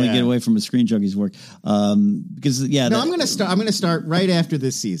can finally get away from his Screen Junkies work. I'm going to start right after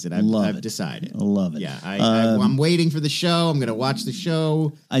this season. I've decided. I love it. Yeah. I'm waiting for the show. I'm going to watch the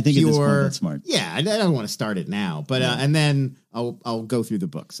show. I think at this point that's smart. Yeah. I don't want to start it now, but and then I'll go through the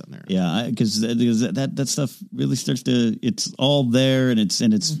books on there. Yeah, because that stuff really starts to, it's all there, and it's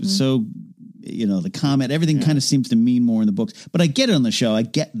so, the comment, everything kind of seems to mean more in the books. But I get it on the show. I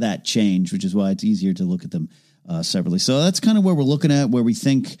get that change, which is why it's easier to look at them separately. So that's kind of where we're looking at, where we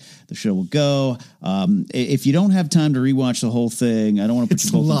think the show will go. If you don't have time to rewatch the whole thing, I don't want to put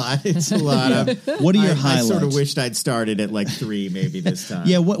It's a lot. What are your highlights? I sort of wished I'd started at like 3 maybe this time.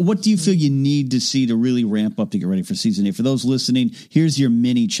 Yeah, what do you feel you need to see to really ramp up to get ready for season 8? For those listening, here's your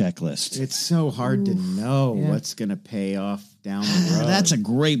mini checklist. It's so hard to know what's going to pay off down the road. That's a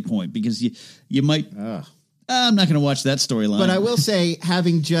great point, because you might I'm not going to watch that storyline. But I will say,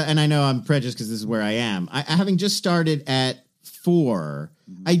 and I know I'm prejudiced because this is where I am, having just started at 4,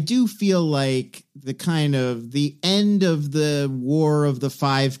 I do feel like the end of the War of the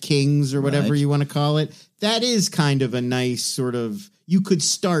Five Kings or whatever you want to call it, that is kind of a nice sort of, you could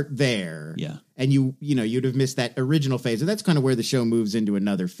start there. Yeah. And you'd have missed that original phase. And that's kind of where the show moves into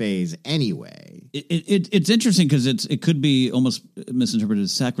another phase anyway. It's interesting because it could be almost misinterpreted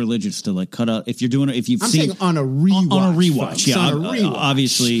as sacrilegious to like cut out if you're doing it. If you've seen saying on a rewatch. On a rewatch. Yeah. On a rewatch.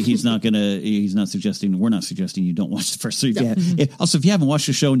 Obviously we're not suggesting you don't watch the first 3. Also, if you haven't watched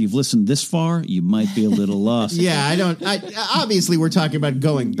the show and you've listened this far, you might be a little lost. Yeah, obviously we're talking about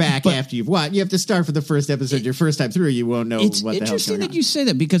going back after you've watched. You have to start for the first episode. Your first time through, you won't know what the hell's going on. It's interesting that you say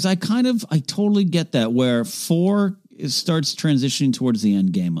that because I totally get that where 4 starts transitioning towards the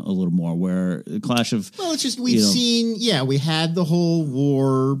end game a little more where the clash of it's just we had the whole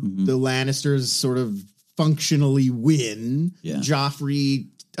war, the Lannisters sort of functionally win, Joffrey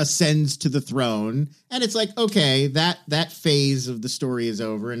ascends to the throne, and it's like, okay, that phase of the story is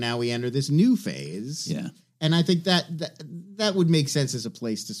over and now we enter this new phase. And I think that would make sense as a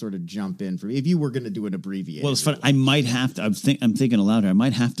place to sort of jump in for if you were going to do an abbreviated. Well, it's funny. I might have to. I'm thinking aloud here. I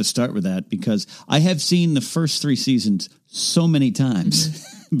might have to start with that because I have seen the first 3 seasons so many times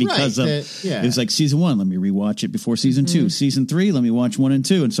because it was like season 1. Let me rewatch it before season 2. Season 3. Let me watch 1 and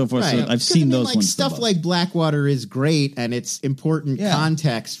 2 and so forth. So I've seen those ones. Stuff like Blackwater is great and it's important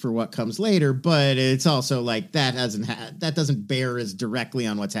context for what comes later, but it's also like that doesn't bear as directly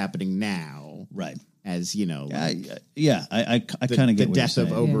on what's happening now. Right. As you know, I kind of get the death of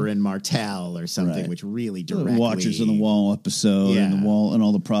Oberyn Martell or something, which really directly Watchers on the Wall episode and the wall and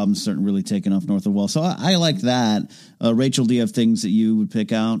all the problems starting really taking off north of the wall. So I like that. Rachel, do you have things that you would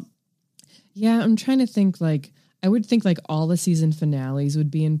pick out? Yeah, I'm trying to think. I would think all the season finales would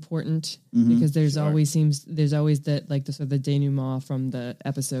be important because there's always that the sort of the denouement from the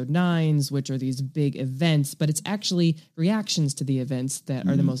episode 9s, which are these big events, but it's actually reactions to the events that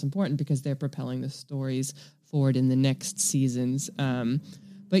are the most important because they're propelling the stories forward in the next seasons.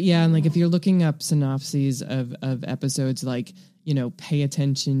 But yeah, and if you're looking up synopses of episodes, pay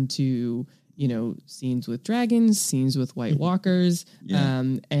attention to scenes with dragons, scenes with White Walkers,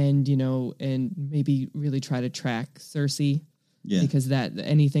 and maybe really try to track Cersei, because that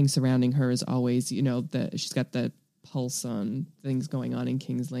anything surrounding her is always, she's got the pulse on things going on in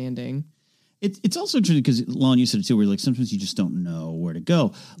King's Landing. It's also interesting because Lon, you said it too, where sometimes you just don't know where to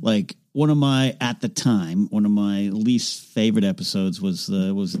go. One of my least favorite episodes was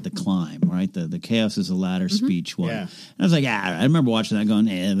the Climb, right? The Chaos is a Ladder speech one. Yeah. And I was like, I remember watching that going,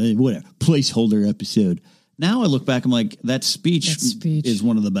 whatever, placeholder episode. Now I look back, I'm like, that speech is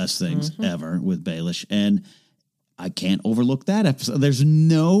one of the best things ever with Baelish, and I can't overlook that episode. There's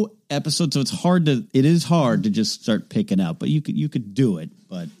no episode, so it is hard to just start picking out, but you could do it.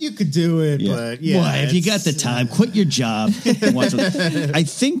 But you could do it, but if you got the time, quit your job. And watch it. I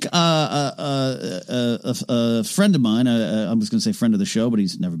think a friend of mine, I was going to say friend of the show, but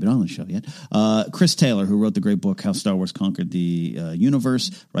he's never been on the show yet. Chris Taylor, who wrote the great book How Star Wars Conquered the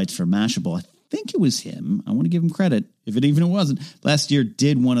Universe, writes for Mashable. I think it was him. I want to give him credit, if it wasn't. Last year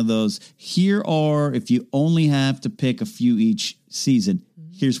did one of those. Here are, if you only have to pick a few each season,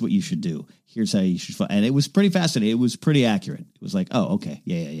 here's what you should do. Here's how you should find. And it was pretty fascinating. It was pretty accurate. It was like, oh, okay.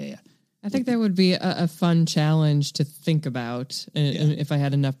 Yeah. I think that would be a fun challenge to think about if I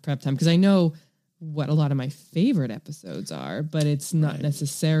had enough prep time. Because I know what a lot of my favorite episodes are, but it's not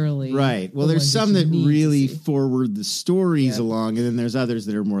necessarily right. Well, there's some that really forward the stories along, and then there's others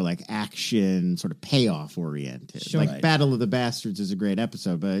that are more like action, sort of payoff oriented. Sure. Battle of the Bastards is a great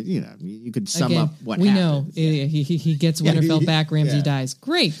episode, but you could sum up what we happens. know. He gets Winterfell back. Ramsay dies.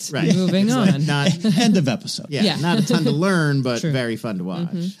 Great. Right. Moving on. Not end of episode. Not a ton to learn, but very fun to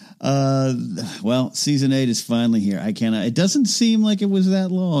watch. Well, season 8 is finally here. It doesn't seem like it was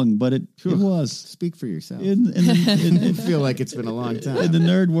that long, but it was. Speak for yourself. I feel like it's been a long time. In the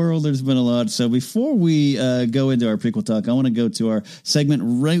nerd world, there's been a lot. So before we go into our prequel talk, I want to go to our segment,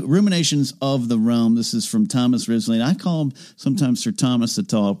 Ruminations of the Realm. This is from Thomas Risley. I call him sometimes Sir Thomas the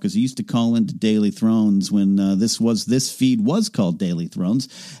Tall because he used to call into Daily Thrones when this feed was called Daily Thrones.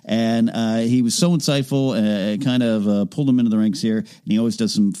 And he was so insightful, kind of pulled him into the ranks here. And he always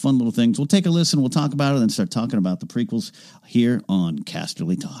does some fun little things. We'll take a listen. We'll talk about it and then start talking about the prequels here on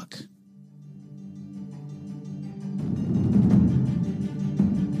Casterly Talk.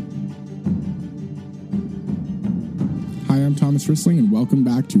 Hi, I'm Thomas Rissling, and welcome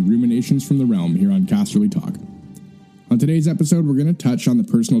back to Ruminations from the Realm here on Casterly Talk. On today's episode, we're going to touch on the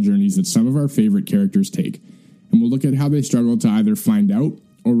personal journeys that some of our favorite characters take, and we'll look at how they struggle to either find out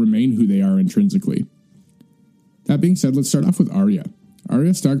or remain who they are intrinsically. That being said, let's start off with Arya.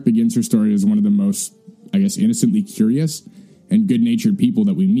 Arya Stark begins her story as one of the most, innocently curious and good-natured people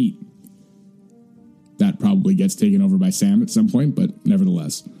that we meet. That probably gets taken over by Sam at some point, but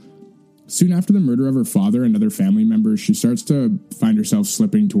nevertheless. Soon after the murder of her father and other family members, she starts to find herself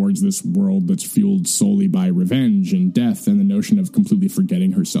slipping towards this world that's fueled solely by revenge and death and the notion of completely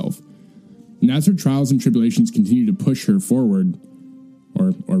forgetting herself. And as her trials and tribulations continue to push her forward,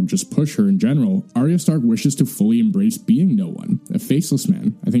 or just push her in general, Arya Stark wishes to fully embrace being no one, a faceless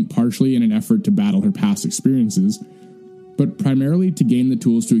man, I think partially in an effort to battle her past experiences, but primarily to gain the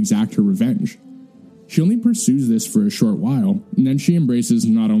tools to exact her revenge. She only pursues this for a short while, and then she embraces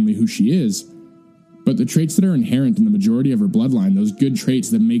not only who she is, but the traits that are inherent in the majority of her bloodline, those good traits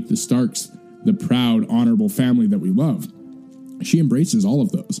that make the Starks the proud, honorable family that we love. She embraces all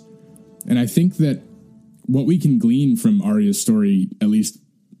of those. And I think that what we can glean from Arya's story, at least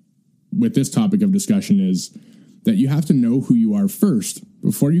with this topic of discussion, is that you have to know who you are first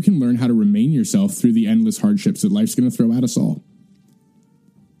before you can learn how to remain yourself through the endless hardships that life's going to throw at us all.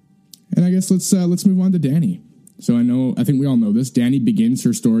 And I guess let's move on to Dany. So I think we all know this. Dany begins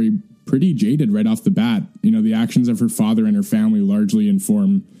her story pretty jaded right off the bat. The actions of her father and her family largely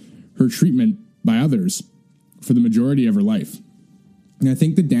inform her treatment by others for the majority of her life. And I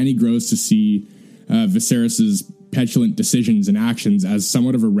think that Dany grows to see Viserys's petulant decisions and actions as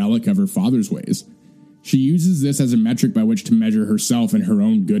somewhat of a relic of her father's ways. She uses this as a metric by which to measure herself and her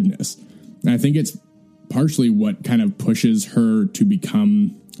own goodness. And I think it's partially what kind of pushes her to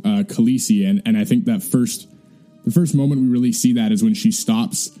become Khaleesi. And I think that the first moment we really see that is when she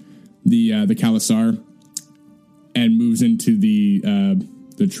stops the Khalasar and moves into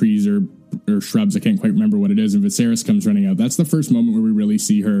the trees or shrubs. I can't quite remember what it is. And Viserys comes running out. That's the first moment where we really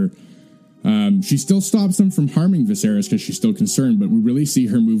see her. She still stops them from harming Viserys because she's still concerned, but we really see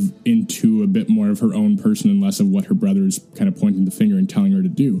her move into a bit more of her own person and less of what her brother's kind of pointing the finger and telling her to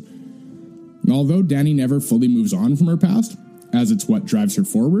do. And although Dany never fully moves on from her past, as it's what drives her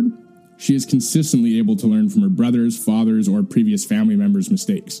forward, she is consistently able to learn from her brother's, father's, or previous family members'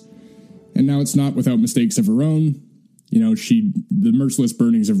 mistakes. And now it's not without mistakes of her own. The merciless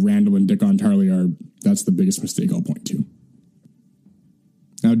burnings of Randall and Dickon Tarly that's the biggest mistake I'll point to.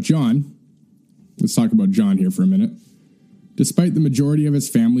 Now, Jon. Let's talk about Jon here for a minute. Despite the majority of his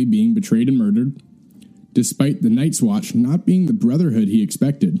family being betrayed and murdered, despite the Night's Watch not being the brotherhood he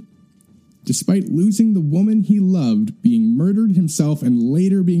expected, despite losing the woman he loved, being murdered himself, and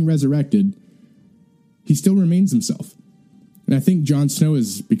later being resurrected, he still remains himself. And I think Jon Snow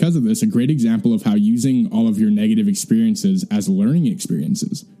is, because of this, a great example of how using all of your negative experiences as learning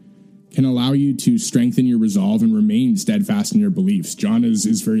experiences can allow you to strengthen your resolve and remain steadfast in your beliefs. Jon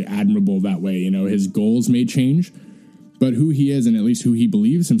is very admirable that way. His goals may change, but who he is and at least who he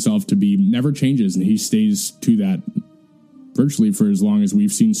believes himself to be never changes, and he stays to that virtually for as long as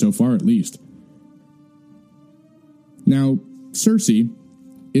we've seen so far, at least. Now, Cersei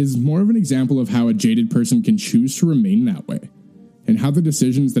is more of an example of how a jaded person can choose to remain that way, and how the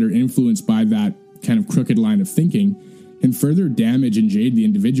decisions that are influenced by that kind of crooked line of thinking can further damage and jade the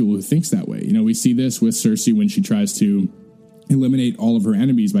individual who thinks that way. We see this with Cersei when she tries to eliminate all of her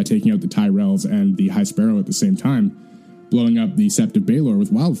enemies by taking out the Tyrells and the High Sparrow at the same time, blowing up the Sept of Baelor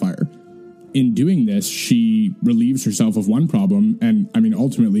with wildfire. In doing this, she relieves herself of one problem, and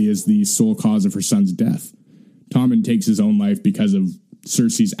ultimately is the sole cause of her son's death. Tommen takes his own life because of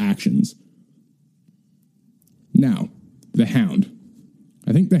Cersei's actions. Now, the Hound.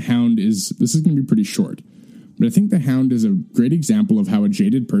 I think the Hound this is going to be pretty short, but I think the Hound is a great example of how a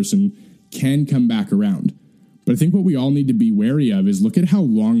jaded person can come back around. But I think what we all need to be wary of is look at how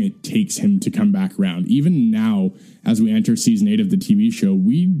long it takes him to come back around. Even now, as we enter season 8 of the TV show,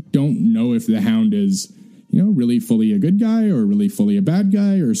 we don't know if the Hound is, really fully a good guy or really fully a bad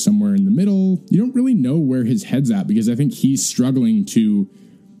guy or somewhere in the middle. You don't really know where his head's at because I think he's struggling to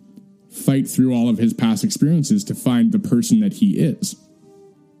fight through all of his past experiences to find the person that he is.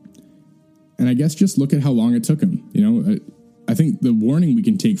 And I guess just look at how long it took him. I think the warning we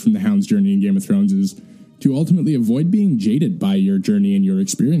can take from the Hound's journey in Game of Thrones is to ultimately avoid being jaded by your journey and your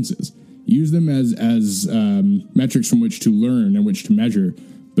experiences. Use them as metrics from which to learn and which to measure,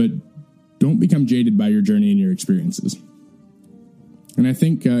 but don't become jaded by your journey and your experiences. And I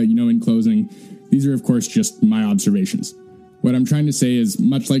think, in closing, these are, of course, just my observations. What I'm trying to say is,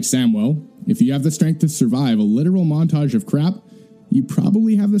 much like Samwell, if you have the strength to survive a literal montage of crap, you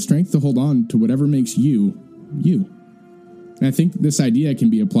probably have the strength to hold on to whatever makes you, you. And I think this idea can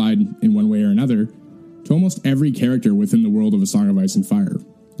be applied in one way or another to almost every character within the world of A Song of Ice and Fire.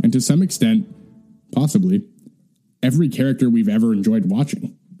 And to some extent, possibly, every character we've ever enjoyed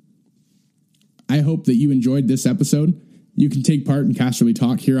watching. I hope that you enjoyed this episode. You can take part in Casterly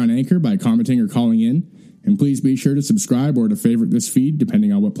Talk here on Anchor by commenting or calling in. And please be sure to subscribe or to favorite this feed,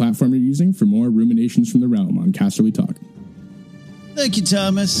 depending on what platform you're using, for more ruminations from the realm on Casterly Talk. Thank you,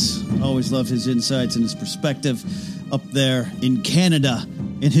 Thomas. Always love his insights and his perspective up there in Canada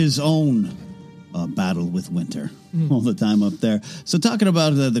in his own battle with winter all the time up there. So talking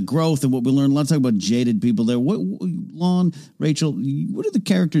about the growth and what we learned, let's talk about jaded people there. Lon, Rachel, what are the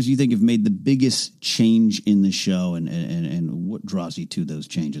characters you think have made the biggest change in the show, and what draws you to those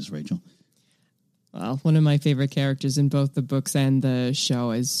changes, Rachel? Well, one of my favorite characters in both the books and the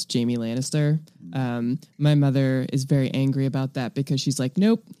show is Jaime Lannister. My mother is very angry about that because she's like,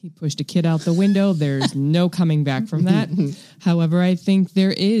 nope, he pushed a kid out the window. There's no coming back from that. However, I think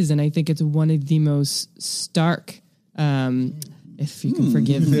there is, and I think it's one of the most stark, if you can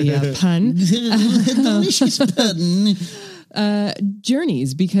forgive the pun. Delicious pun.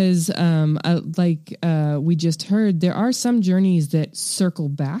 Journeys, because we just heard, there are some journeys that circle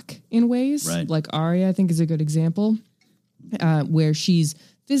back in ways, right. Like Arya, I think, is a good example, where she's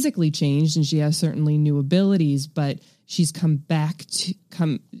physically changed and she has certainly new abilities, but she's gone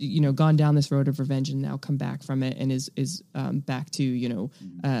down this road of revenge and now come back from it and is back to,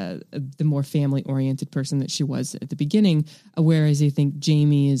 the more family oriented person that she was at the beginning. Whereas I think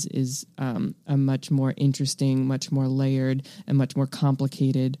Jaime is a much more interesting, much more layered and much more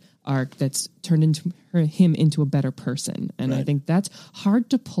complicated arc that's turned him into a better person. And right. I think that's hard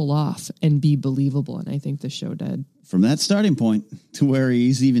to pull off and be believable. And I think the show did. From that starting point to where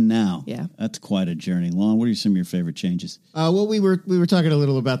he's even now. Yeah. That's quite a journey. Lon, what are some of your favorite changes? Well, we were talking a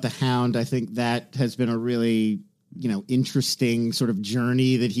little about the Hound. I think that has been a really, interesting sort of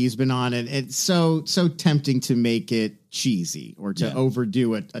journey that he's been on. And it's so tempting to make it cheesy or to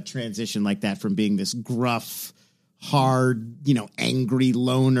overdo a transition like that from being this gruff, hard, angry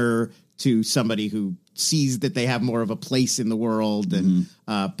loner to somebody who sees that they have more of a place in the world. And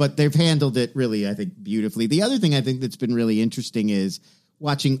but they've handled it really, I think, beautifully. The other thing I think that's been really interesting is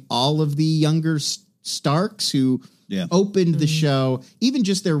watching all of the younger Starks who opened the show, even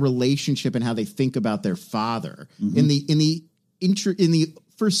just their relationship and how they think about their father. In the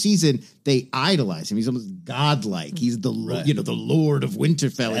first season, they idolize him. He's almost godlike. He's the the Lord of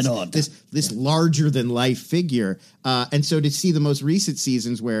Winterfell. This larger than life figure. And so to see the most recent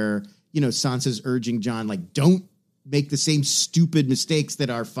seasons where Sansa's urging Jon, like, don't make the same stupid mistakes that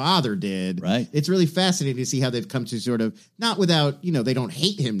our father did. Right. It's really fascinating to see how they've come to sort of, not without, they don't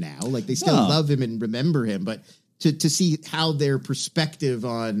hate him now. Like, they still love him and remember him, but to see how their perspective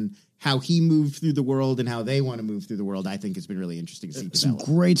on how he moved through the world and how they want to move through the world, I think has been really interesting to see develop.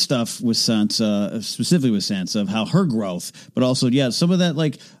 Some great stuff with Sansa, specifically with Sansa, of how her growth, but also, some of that,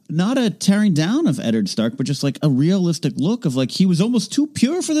 like, not a tearing down of Eddard Stark, but just like a realistic look of like he was almost too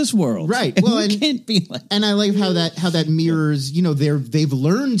pure for this world. Right. Well, and can't be like. And I like how that mirrors, they've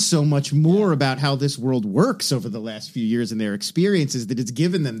learned so much more about how this world works over the last few years and their experiences that it's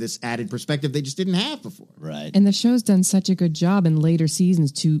given them this added perspective they just didn't have before. Right. And the show's done such a good job in later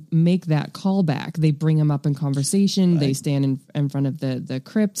seasons to make that callback. They bring him up in conversation. Right. They stand in front of the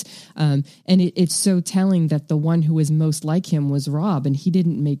crypt. And it's so telling that the one who was most like him was Robb, and he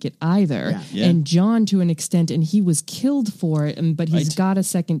didn't make it either. Yeah. Yeah. And Jon to an extent, and he was killed for it, but he's got a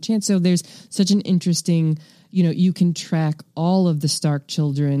second chance. So there's such an interesting, you can track all of the Stark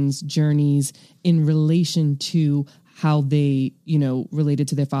children's journeys in relation to how they, related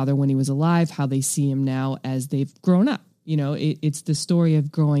to their father when he was alive, how they see him now as they've grown up. It's the story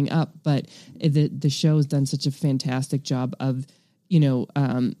of growing up, but the show's done such a fantastic job of,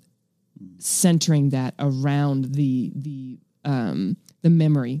 centering that around the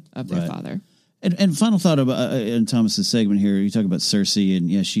memory of their father. And final thought about in Thomas's segment here, you talk about Cersei,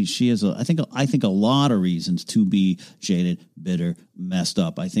 and she has I think a lot of reasons to be jaded, bitter, messed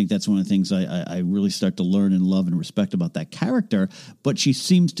up. I think that's one of the things I really start to learn and love and respect about that character. But she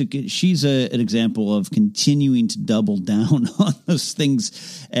seems to she's an example of continuing to double down on those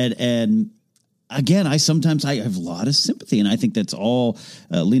things, and again, I have a lot of sympathy, and I think that's all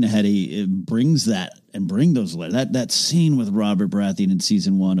Lena Headey brings that and bring those letters. That scene with Robert Baratheon in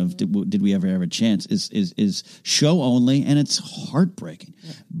season 1 of Did We Ever Have a Chance is show only, and it's heartbreaking.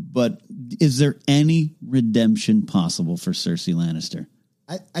 Yeah. But is there any redemption possible for Cersei Lannister?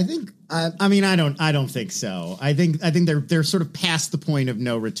 I think. I don't think so. I think they're sort of past the point of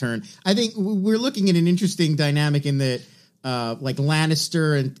no return. I think we're looking at an interesting dynamic in that. Like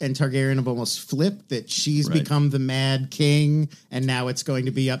Lannister and Targaryen have almost flipped, that she's become the mad king, and now it's going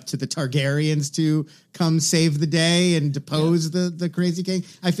to be up to the Targaryens to come save the day and depose the crazy king.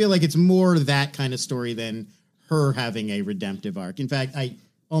 I feel like it's more that kind of story than her having a redemptive arc. In fact,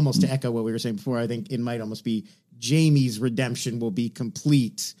 almost to echo what we were saying before, I think it might almost be Jaime's redemption will be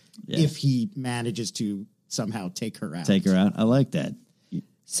complete if he manages to somehow take her out. I like that.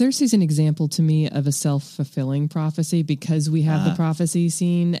 Cersei's an example to me of a self-fulfilling prophecy because we have the prophecy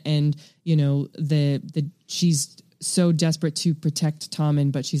scene and, you know, she's so desperate to protect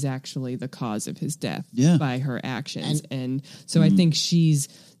Tommen, but she's actually the cause of his death by her actions. And so I think she's,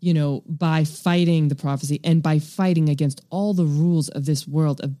 you know, by fighting the prophecy and by fighting against all the rules of this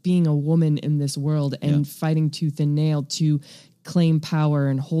world, of being a woman in this world and fighting tooth and nail to claim power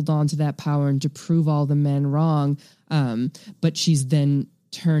and hold on to that power and to prove all the men wrong. But she's then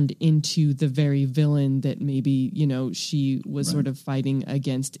turned into the very villain that maybe, you know, she was sort of fighting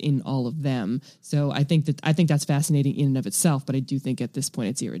against in all of them. So I think that's fascinating in and of itself, but I do think at this point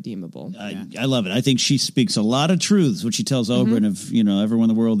it's irredeemable. I love it. I think she speaks a lot of truths, which she tells Oberyn of, you know, everyone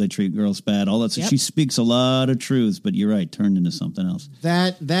in the world, they treat girls bad, all that. So she speaks a lot of truths, but you're right, turned into something else.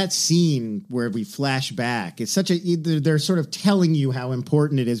 That scene where we flash back is such they're sort of telling you how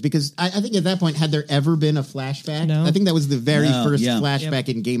important it is, because I think at that point, had there ever been a flashback? No. I think that was the very first flashback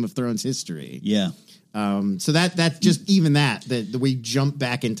in Game of Thrones history. Yeah. So that's just even that the way you jump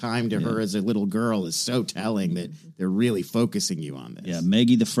back in time to her as a little girl is so telling that they're really focusing you on this. Yeah,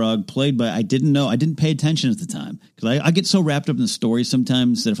 Maggie the Frog, played by, I didn't pay attention at the time because I get so wrapped up in the story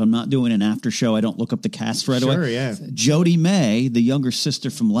sometimes that if I'm not doing an after show, I don't look up the cast right away. Sure, yeah. Jodie May, the younger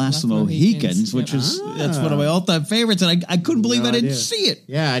sister from Last of the Mohicans, which is that's one of my all-time favorites, and I couldn't believe I didn't see it.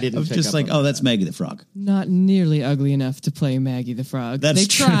 Yeah, I didn't. I was just like, that's Maggie the Frog. Not nearly ugly enough to play Maggie the Frog. That's they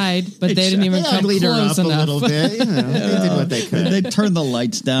true. tried, but they didn't even come uglied her close up enough. a little bit. You know, they did what they could. They turned the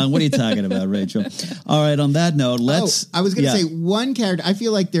lights down. What are you talking about, Rachel? All right, on that note, let's... I was going to say one character. I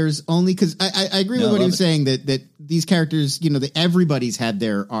feel like there's only... Because I agree with what he was saying, that these characters, you know, that everybody's had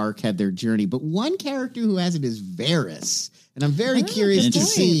their arc, had their journey. But one character who hasn't is Varys. And I'm very curious to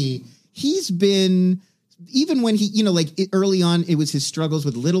see... He's been... Even when he, you know, like early on, it was his struggles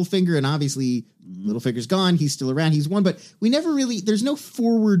with Littlefinger, and obviously Littlefinger's gone. He's still around. He's won, but we never really, there's no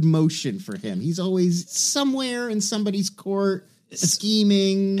forward motion for him. He's always somewhere in somebody's court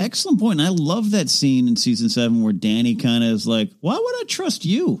scheming. Excellent point. And I love that scene in season 7 where Dany kind of is like, why would I trust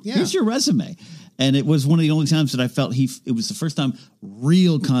you? Yeah. Here's your resume. And it was one of the only times that I felt it was the first time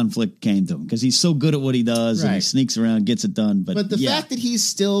real conflict came to him because he's so good at what he does and he sneaks around, gets it done. But the fact that he's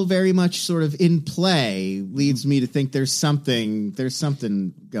still very much sort of in play leads me to think there's something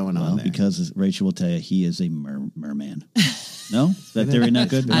going on there. Because Rachel will tell you, he is a merman. No? Is that theory not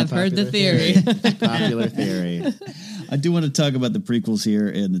good? I've heard the theory. Popular theory. I do want to talk about the prequels here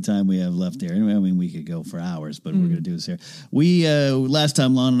in the time we have left here. Anyway, I mean, we could go for hours, but we're going to do this here. We, last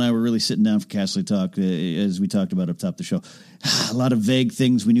time, Lon and I were really sitting down for Castle Talk, as we talked about up top of the show. A lot of vague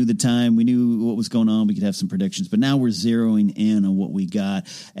things. We knew the time. We knew what was going on. We could have some predictions, but now we're zeroing in on what we got.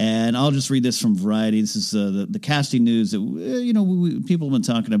 And I'll just read this from Variety. This is the casting news that, you know, people have been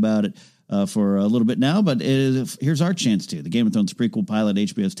talking about it for a little bit now, but here's our chance to. The Game of Thrones prequel pilot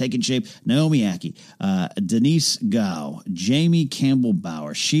HBO is taking shape. Naomi Ackie, Denise Gow, Jamie Campbell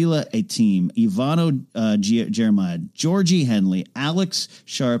Bower, Sheila Ateem, Ivano Jeremiah, Georgie Henley, Alex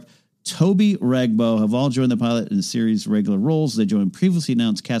Sharp, Toby Ragbo have all joined the pilot in the series' regular roles. They joined previously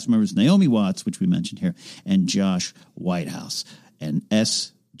announced cast members Naomi Watts, which we mentioned here, and Josh Whitehouse. And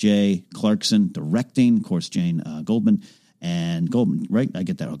S.J. Clarkson directing, of course, Jane Goldman, right? I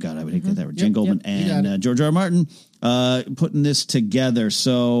get that. Oh, God, I would hate that. Yep, Jane Goldman and George R. R. Martin putting this together.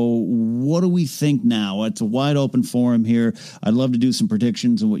 So what do we think now? It's a wide open forum here. I'd love to do some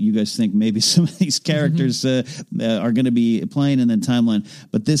predictions on what you guys think maybe some of these characters are going to be playing in the timeline.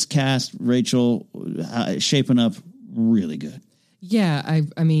 But this cast, Rachel, shaping up really good. Yeah,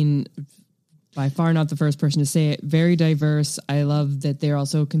 I mean... By far not the first person to say it. Very diverse. I love that they're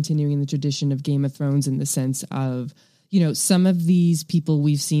also continuing the tradition of Game of Thrones in the sense of, you know, some of these people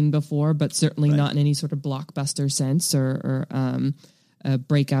we've seen before, but certainly not in any sort of blockbuster sense or a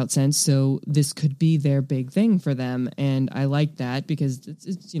breakout sense. So this could be their big thing for them. And I like that because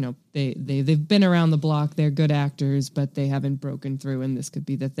it's you know, they've been around the block. They're good actors, but they haven't broken through, and this could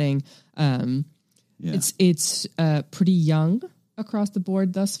be the thing. It's pretty young across the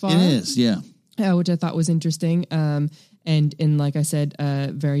board thus far. It is, yeah. Which I thought was interesting. And like I said,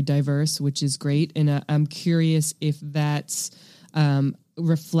 very diverse, which is great. And I'm curious if that's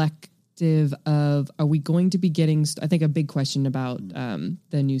reflective of, are we going to be getting, I think a big question about the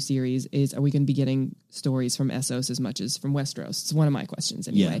new series is, are we going to be getting stories from Essos as much as from Westeros? It's one of my questions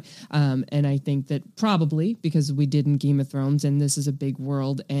anyway. Yeah. And I think that probably because we did in Game of Thrones and this is a big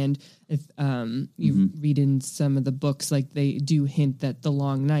world and If you read in some of the books, like they do hint that the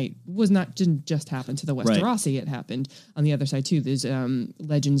Long Night didn't just happen to the Westerosi. It happened on the other side too. There's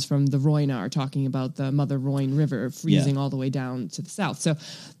legends from the Rhoynar talking about the Mother Rhoyne River freezing all the way down to the south. So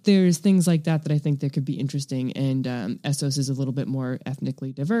there's things like that I think that could be interesting. And Essos is a little bit more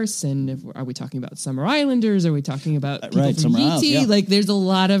ethnically diverse. And are we talking about Summer Islanders? Are we talking about people from Yiti? Like there's a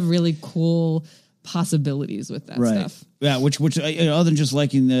lot of really cool possibilities with that stuff. Yeah, which other than just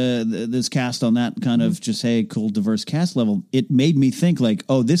liking this cast on that kind of just cool diverse cast level, it made me think like,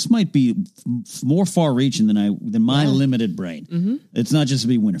 oh, this might be more far-reaching than my limited brain. Mm-hmm. It's not just to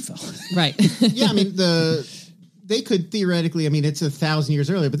be Winterfell, right? Yeah, I mean they could theoretically. I mean, it's 1,000 years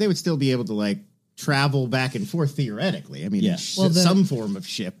earlier, but they would still be able to like travel back and forth theoretically. I mean, some form of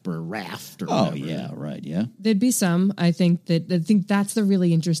ship or raft or whatever. Yeah, right. Yeah, there'd be some. I think that's the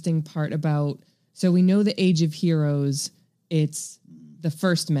really interesting part about. So we know the Age of Heroes, it's the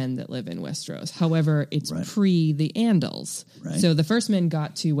first men that live in Westeros. However, it's pre the Andals. Right. So the first men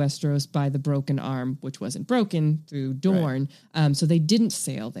got to Westeros by the Broken Arm, which wasn't broken, through Dorne. Right. So they didn't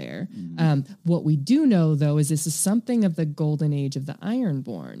sail there. Mm-hmm. What we do know, though, is this is something of the golden age of the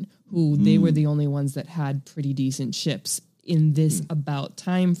Ironborn, who they were the only ones that had pretty decent ships in this about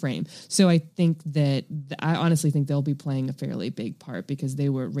time frame. So I think that I honestly think they'll be playing a fairly big part because they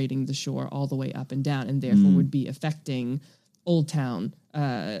were raiding the shore all the way up and down and therefore would be affecting Old Town,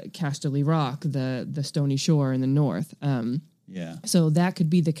 Casterly Rock, the Stony Shore in the north. So that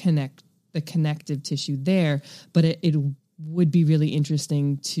could be the connective tissue there, but it would be really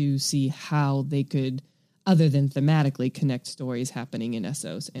interesting to see how they could, other than thematically, connect stories happening in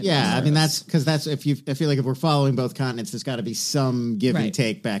Essos. And Westeros. I mean, I feel like if we're following both continents, there's got to be some give and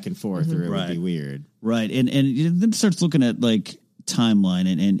take back and forth, or it would be weird. Right. And then it starts looking at like timeline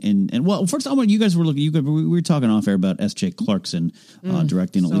and well, first I want you guys were looking. We were talking off air about S.J. Clarkson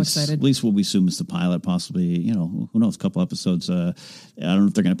directing. At least what we assume is the pilot, possibly. Who knows? A couple episodes. I don't know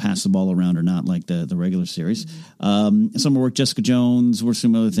if they're going to pass the ball around or not, like the regular series. Some work. Jessica Jones. Were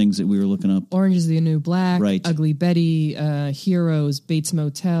some other things that we were looking up. Orange is the New Black. Right. Ugly Betty. Heroes. Bates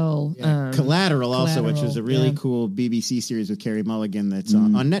Motel. Collateral also, which is a really cool BBC series with Carey Mulligan that's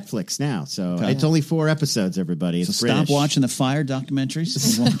on Netflix now. So it's only 4 episodes. Everybody, it's British. Stop watching the Fire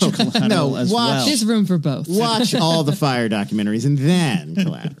documentaries. Watch There's room for both. Watch all the Fire documentaries and then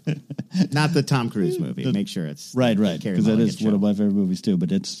Collateral. Not the Tom Cruise movie. Make sure it's right, because that is one of my favorite movies too.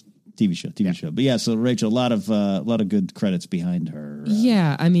 But it's TV show. But yeah, so Rachel, a lot of good credits behind her.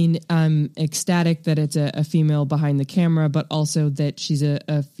 Yeah, I mean, I'm ecstatic that it's a female behind the camera, but also that she's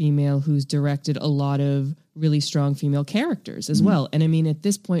a female who's directed a lot of really strong female characters as well. And I mean, at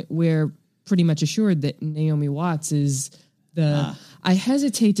this point, we're pretty much assured that Naomi Watts is I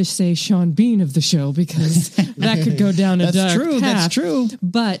hesitate to say Sean Bean of the show because that could go down a dark path. That's true.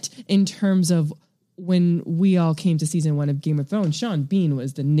 But in terms of when we all came to season 1 of Game of Thrones, Sean Bean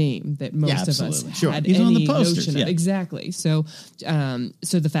was the name that most of us had He's any on the posters, notion of. Exactly. So,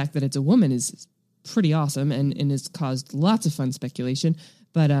 so the fact that it's a woman is pretty awesome and has caused lots of fun speculation.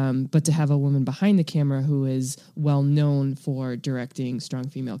 But to have a woman behind the camera who is well known for directing strong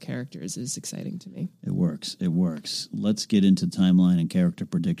female characters is exciting to me. It works. Let's get into timeline and character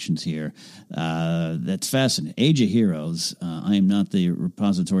predictions here. That's fascinating. Age of Heroes. I am not the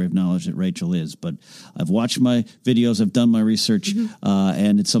repository of knowledge that Rachel is, but I've watched my videos. I've done my research,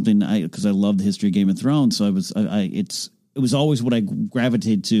 and it's something because I love the history of Game of Thrones. So it was always what I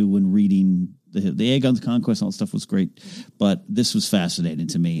gravitated to when reading. The Aegon's Conquest and all that stuff was great, but this was fascinating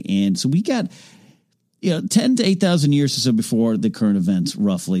to me. And so we got 10 to 8,000 years or so before the current events,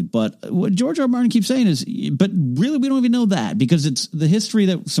 roughly. But what George R. R. Martin keeps saying is, but really we don't even know that because it's the history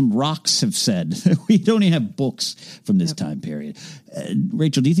that some rocks have said. We don't even have books from this time period.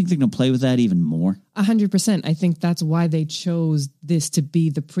 Rachel, do you think they're going to play with that even more? 100%. I think that's why they chose this to be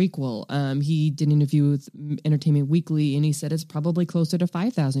the prequel. He did an interview with Entertainment Weekly, and he said it's probably closer to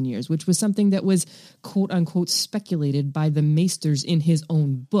 5,000 years, which was something that was quote unquote speculated by the Maesters in his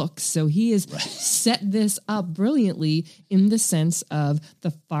own books. So he has set this up brilliantly in the sense of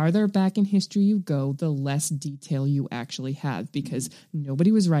the farther back in history you go, the less detail you actually have because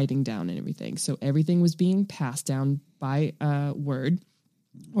nobody was writing down and everything. So everything was being passed down by word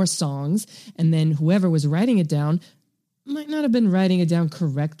or songs, and then whoever was writing it down might not have been writing it down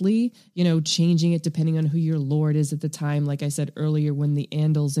correctly, changing it depending on who your lord is at the time. Like I said earlier, when the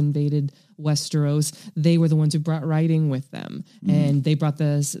Andals invaded Westeros, they were the ones who brought writing with them, and they brought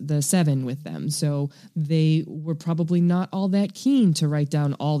the Seven with them. So they were probably not all that keen to write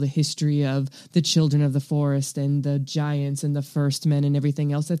down all the history of the Children of the Forest and the giants and the First Men and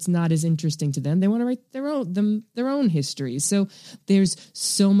everything else. That's not as interesting to them. They want to write their own histories. So there's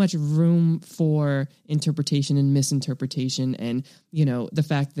so much room for interpretation and misinterpretation, and the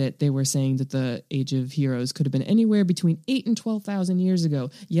fact that they were saying that the Age of Heroes could have been anywhere between 8 and 12,000 years ago,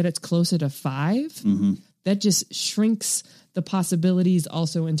 yet it's closer to 5. That just shrinks the possibilities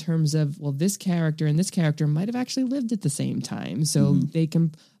also in terms of, well, this character and this character might have actually lived at the same time. So they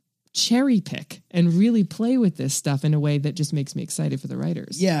can cherry pick and really play with this stuff in a way that just makes me excited for the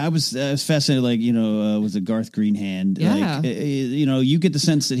writers. Yeah, I was fascinated, was it Garth Greenhand? Yeah. You get the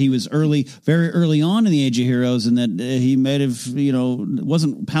sense that he was very early on in the Age of Heroes, and that he might have,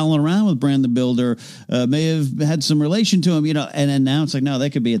 wasn't palling around with Bran the Builder, may have had some relation to him, and then now it's like, no, they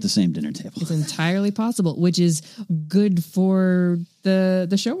could be at the same dinner table. It's entirely possible, which is good for the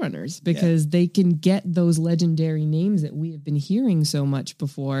showrunners, because they can get those legendary names that we have been hearing so much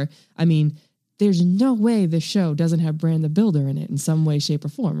before. I mean, there's no way this show doesn't have Bran the Builder in it in some way, shape, or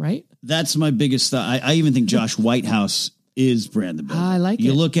form, right? That's my biggest thought. I even think Josh Whitehouse is Bran the Builder. I like it.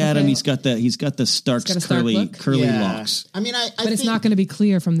 You look at him; he's got the Stark's curly yeah. locks. I mean, but it's not going to be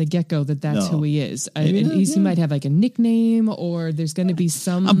clear from the get-go that that's who he is. He might have like a nickname, or there's going to be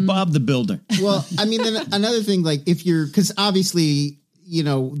some. I'm Bob the Builder. Well, I mean, then another thing, like because obviously,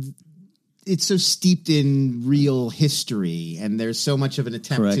 it's so steeped in real history, and there's so much of an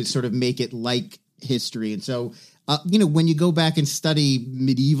attempt to sort of make it like history. And so, when you go back and study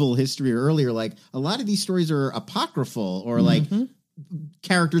medieval history or earlier, like a lot of these stories are apocryphal, or like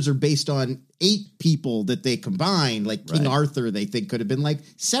characters are based on 8 people that they combined, like King Arthur, they think could have been like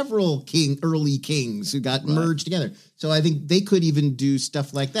several early kings who got merged together. So I think they could even do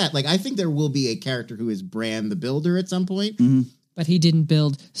stuff like that. Like, I think there will be a character who is Bran the Builder at some point. But he didn't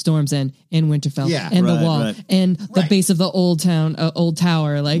build Storm's End and Winterfell and the wall and the base of the old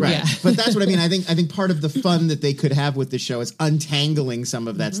tower. Like, But that's what I mean. I think part of the fun that they could have with the show is untangling some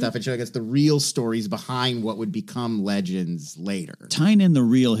of that stuff and showing us the real stories behind what would become legends later. Tying in the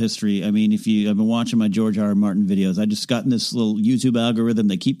real history. I mean, I've been watching my George R. R. Martin videos. I just got in this little YouTube algorithm.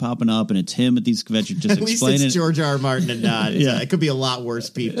 They keep popping up, and it's him at these conventions just explaining. At least it's George R. R. Martin and not. It could be a lot worse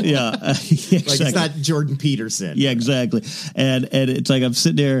people. Exactly. Like, it's not Jordan Peterson. Yeah, exactly. And it's like I'm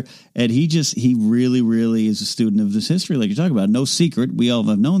sitting there, and he really, really is a student of this history, like you're talking about. No secret, we all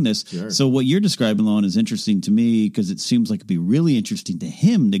have known this. Sure. So what you're describing, Lon, is interesting to me, because it seems like it'd be really interesting to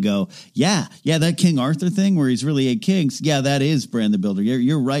him to go, that King Arthur thing where he's really 8 kings. Yeah, that is Bran the Builder.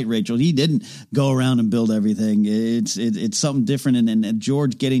 You're right, Rachel. He didn't go around and build everything. It's something different, and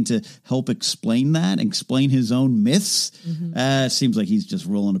George getting to help explain his own myths. Seems like he's just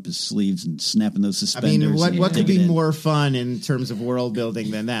rolling up his sleeves and snapping those suspenders. I mean, what could be more fun in terms of world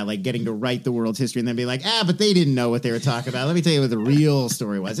building than that? Like getting to write the world's history and then be like, but they didn't know what they were talking about. Let me tell you what the real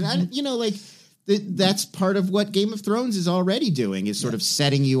story was. And that's part of what Game of Thrones is already doing, is sort of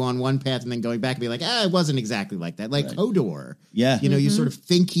setting you on one path and then going back and be like, it wasn't exactly like that. Like Hodor. Yeah. You sort of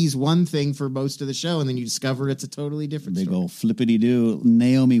think he's one thing for most of the show, and then you discover it's a totally different story. Big old flippity-doo.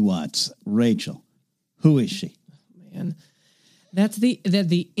 Naomi Watts. Rachel. Who is she? Oh, man. That's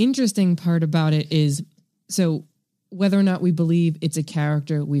the interesting part about it is, so whether or not we believe it's a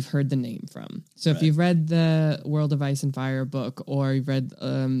character we've heard the name from. So if you've read the World of Ice and Fire book, or you've read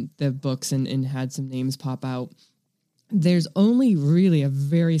the books and had some names pop out, there's only really a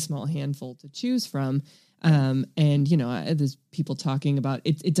very small handful to choose from. And, there's people talking about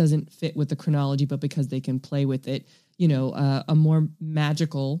it doesn't fit with the chronology, but because they can play with it, a more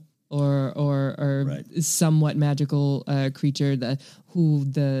magical or somewhat magical creature, the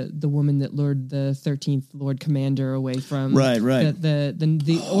woman that lured the 13th Lord Commander away from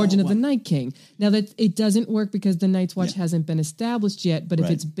the origin of the Night King. Now that it doesn't work because the Night's Watch hasn't been established yet, but if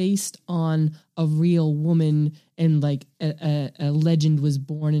it's based on a real woman and like a legend was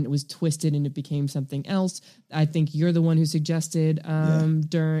born and it was twisted and it became something else, I think you're the one who suggested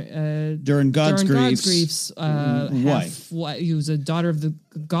during God's griefs, wife. He was a daughter of the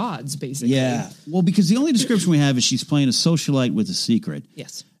gods, basically. Yeah. Well, because the only description we have is she's playing a socialite with a secret.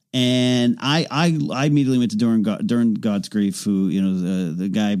 Yes. And I immediately went to during God's Grief, who, the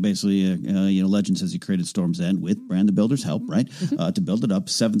guy basically, legend says he created Storm's End with Bran the Builder's help, right? To build it up,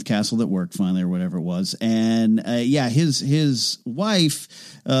 7th castle that worked finally, or whatever it was. And his wife,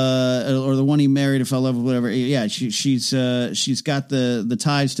 or the one he married, if I love, whatever. Yeah, she's got the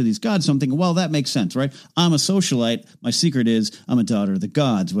ties to these gods. So I'm thinking, well, that makes sense, right? I'm a socialite. My secret is I'm a daughter of the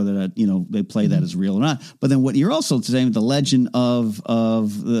gods, whether that, they play that as real or not. But then what you're also saying, the legend of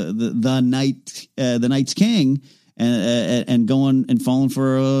the Night's King and going and falling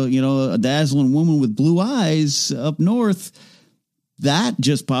for a dazzling woman with blue eyes up north. That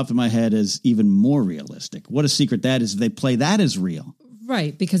just popped in my head as even more realistic. What a secret that is if they play that as real.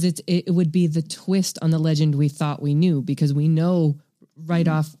 Right, because it would be the twist on the legend we thought we knew, because we know right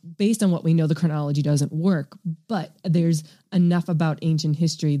off, based on what we know, the chronology doesn't work. But there's enough about ancient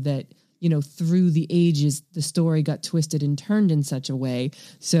history that, through the ages, the story got twisted and turned in such a way.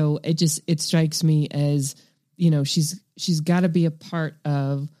 So it strikes me as, she's got to be a part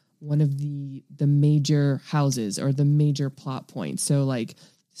of one of the major houses or the major plot points. So like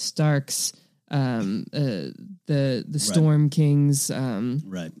Stark's, the Storm Kings,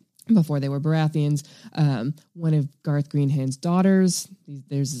 right. Before they were Baratheons, one of Garth Greenhand's daughters.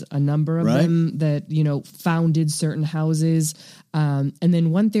 There's a number of them that, founded certain houses. And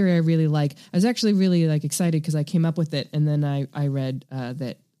then one theory I really like, I was actually really excited because I came up with it. And then I read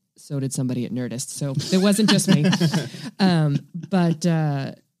that so did somebody at Nerdist. So it wasn't just me. But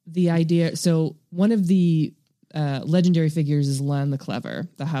the idea, so one of the legendary figures is Lann the Clever,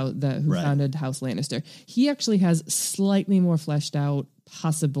 who founded House Lannister. He actually has slightly more fleshed out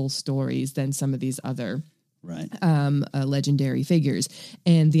possible stories than some of these other legendary figures.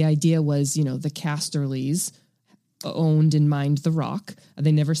 And the idea was, the Casterlys owned and mined the rock.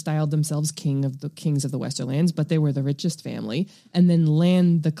 They never styled themselves kings of the Westerlands, but they were the richest family. And then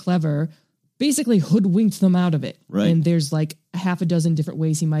Lann the Clever basically hoodwinked them out of it. Right. And there's like half a dozen different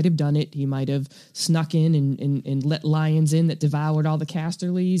ways he might have done it. He might have snuck in and let lions in that devoured all the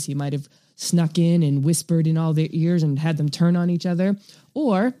Casterlys. He might have snuck in and whispered in all their ears and had them turn on each other.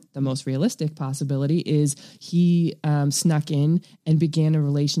 Or the most realistic possibility is he snuck in and began a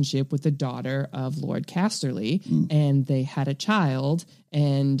relationship with the daughter of Lord Casterly, and they had a child.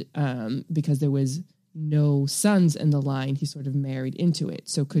 And because there was no sons in the line, he sort of married into it.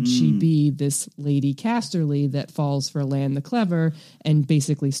 So could she be this Lady Casterly that falls for Lann the Clever and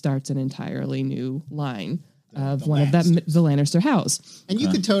basically starts an entirely new line of one of them, the Lannister house? And you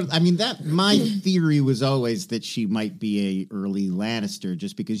could totally, my theory was always that she might be a early Lannister,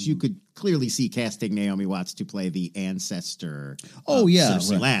 just because you could clearly see casting Naomi Watts to play the ancestor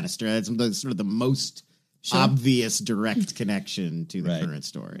Cersei Lannister. That's sort of the most obvious direct connection to the current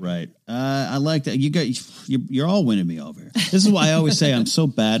story. Right. I like that. You're all winning me over. This is why I always say I'm so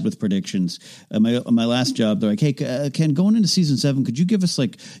bad with predictions. My last job, they're like, hey, Ken, going into season 7, could you give us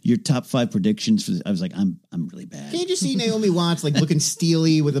your top 5 predictions for this? I was like, I'm really bad. Can't you just see Naomi Watts looking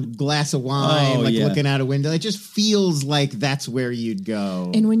steely with a glass of wine, looking out a window? It just feels like that's where you'd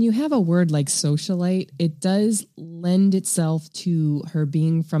go. And when you have a word like socialite, it does lend itself to her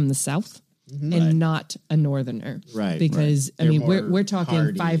being from the South. And not a northerner, right? Because we're talking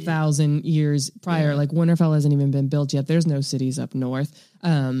hardy. 5,000 years prior. Like Winterfell hasn't even been built yet. There's no cities up north.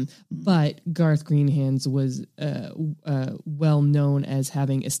 But Garth Greenhands was well known as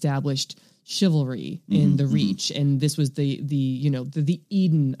having established chivalry in the Reach, and this was the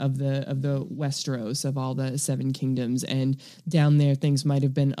Eden of the Westeros, of all the 7 kingdoms. And down there, things might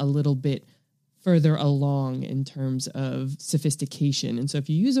have been a little bit further along in terms of sophistication. And so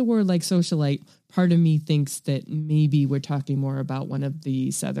if you use a word like socialite, part of me thinks that maybe we're talking more about one of the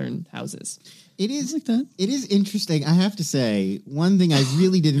southern houses. It is like that. It is interesting. I have to say, one thing I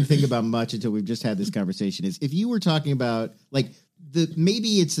really didn't think about much until we've just had this conversation is if you were talking about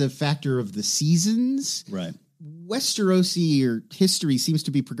maybe it's a factor of the seasons. Right. Westerosi or history seems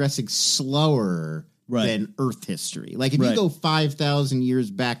to be progressing slower than Earth history. Like if you go 5,000 years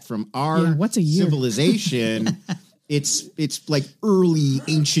back from our civilization, it's like early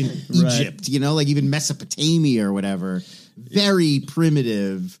ancient Egypt, even Mesopotamia or whatever, very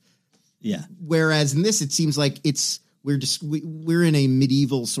primitive. Yeah. Whereas in this, it seems like we're in a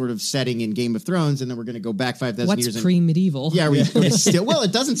medieval sort of setting in Game of Thrones, and then we're going to go back 5,000 years. What's pre-medieval? Yeah, still. Well,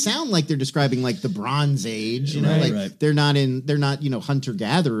 it doesn't sound like they're describing the Bronze Age. They're not hunter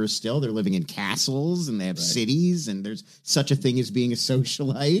gatherers. Still, they're living in castles, and they have cities, and there's such a thing as being a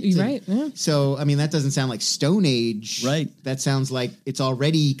socialite. Right. Yeah. So, that doesn't sound like Stone Age. Right. That sounds like it's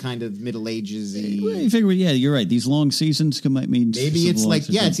already kind of Middle Ages-y. Well, you figure, you're right. These long seasons might mean maybe it's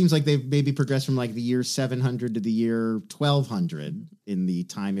it seems like they've maybe progressed from the year 700 to the year 1200 in the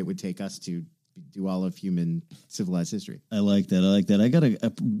time it would take us to do all of human civilized history. I like that. I got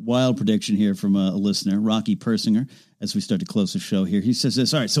a wild prediction here from a listener, Rocky Persinger, as we start to close the show here. He says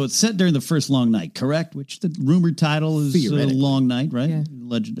this, all right, so it's set during the first Long Night, correct? Which the rumored title is Long Night, right? Yeah.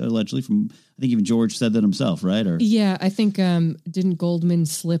 Allegedly from, think even George said that himself, right? Or yeah, I think didn't Goldman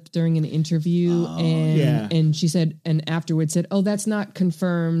slip during an interview, and she said, and afterwards said, "Oh, that's not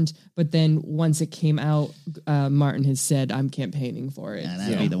confirmed." But then once it came out, Martin has said, "I'm campaigning for it." Yeah,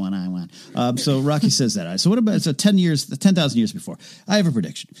 that'd be the one I want. So Rocky says that. So what about 10,000 years before? I have a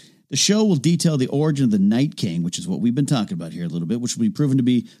prediction. The show will detail the origin of the Night King, which is what we've been talking about here a little bit, which will be proven to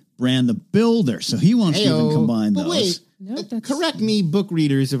be Bran the Builder. So he wants to even combine those. Wait. No, correct me, book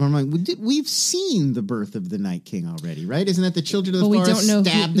readers, if I'm wrong. We've seen the birth of the Night King already, right? Isn't that the Children of the Forest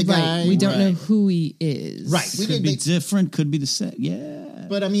stabbed the guy? Right. We don't know who he is. Right. Could be different. Could be the same. Yeah.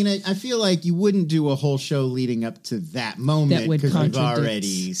 But I mean, I feel like you wouldn't do a whole show leading up to that moment because we've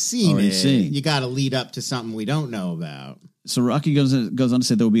already seen it. You got to lead up to something we don't know about. So Rocky goes on to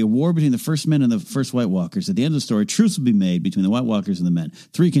say there will be a war between the first men and the first White Walkers. At the end of the story, truce will be made between the White Walkers and the men.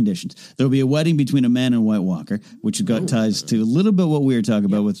 3 conditions. There will be a wedding between a man and a White Walker, which ties to a little bit what we were talking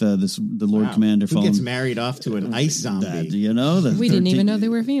about with the Lord Commander. Who gets married off to an ice zombie? We didn't even know they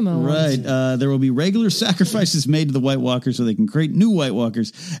were female. Right. There will be regular sacrifices made to the White Walkers so they can create new White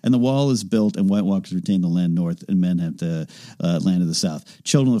Walkers, and the wall is built, and White Walkers retain the land north, and men have the land to the south.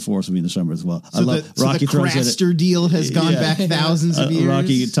 Children of the Forest will be in the summer as well. So Rocky the Craster deal has gone back thousands of years.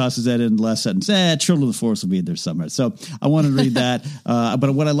 Rocky tosses that in the last sentence. Children of the Forest will be in there somewhere. So I wanted to read that.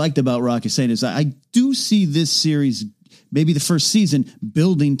 But what I liked about Rocky saying is I do see this series, maybe the first season,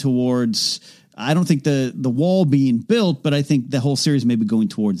 building towards, I don't think the wall being built, but I think the whole series may be going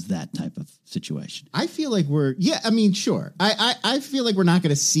towards that type of situation. I feel like sure. I feel like we're not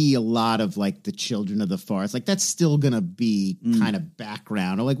going to see a lot of like the Children of the Forest. Like that's still going to be kind of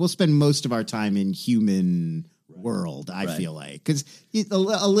background. Or like we'll spend most of our time in human world, I feel like, because a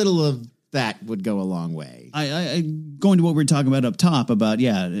little of that would go a long way. I going to what we were talking about up top about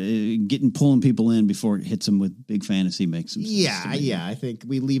pulling people in before it hits them with big fantasy makes them I think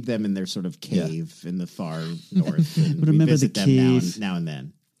we leave them in their sort of cave in the far north. And but remember the cave them now and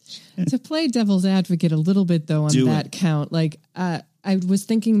then. To play devil's advocate a little bit though on that count, like I was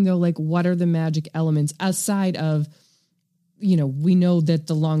thinking though, like what are the magic elements outside of, we know that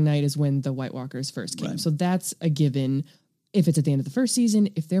the Long Night is when the White Walkers first came. Right. So that's a given. If it's at the end of the first season,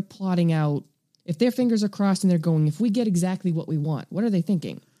 if they're plotting out, if their fingers are crossed and they're going, if we get exactly what we want, what are they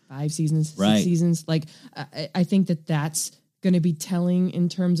thinking? 5 seasons, 6 seasons? Like, I think that's going to be telling in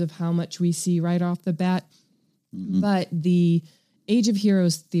terms of how much we see right off the bat. Mm-hmm. But the Age of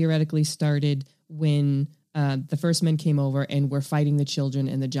Heroes theoretically started when the first men came over and were fighting the children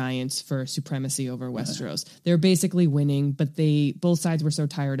and the giants for supremacy over Westeros. They're basically winning, but both sides were so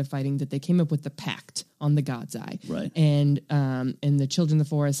tired of fighting that they came up with the pact on the God's Eye. Right. And the Children of the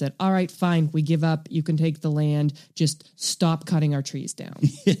Forest said, all right, fine, we give up. You can take the land. Just stop cutting our trees down.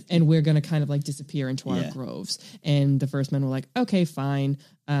 And we're going to kind of like disappear into our groves. And the first men were like, okay, fine.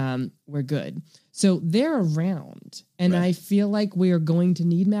 We're good. So they're around, and I feel like we are going to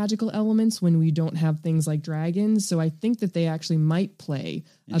need magical elements when we don't have things like dragons. So I think that they actually might play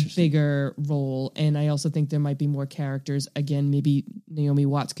a bigger role, and I also think there might be more characters. Again, maybe Naomi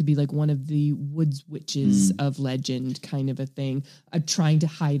Watts could be like one of the woods witches of legend, kind of a thing. Trying to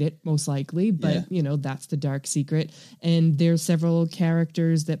hide it, most likely, but that's the dark secret. And there's several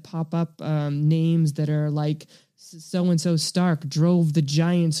characters that pop up, names that are like, so-and-so Stark drove the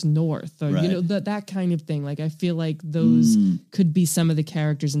giants north, or that kind of thing. Like I feel like those could be some of the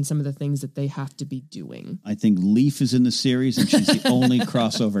characters and some of the things that they have to be doing. I think Leaf is in the series, and she's the only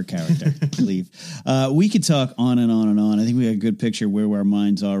crossover character. Leaf. We could talk on and on and on. I think we got a good picture where our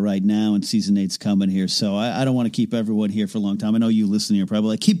minds are right now, and season 8's coming here. So I don't want to keep everyone here for a long time. I know you listening are probably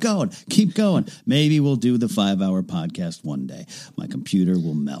like, keep going. Maybe we'll do the 5-hour podcast one day. My computer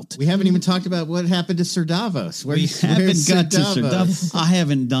will melt. We haven't even talked about what happened to Sir Davos. We haven't got to Sir Davos. I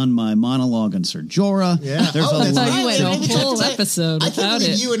haven't done my monologue on Ser Jorah. Yeah. There's you went a whole episode without can't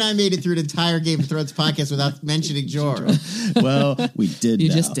believe you and I made it through an entire Game of Thrones podcast without mentioning Jorah. Well, we did. You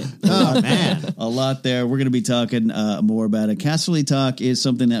just did. Oh, man. A lot there. We're going to be talking more about it. Casterly Talk is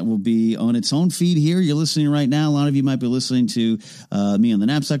something that will be on its own feed here. You're listening right now. A lot of you might be listening to me on the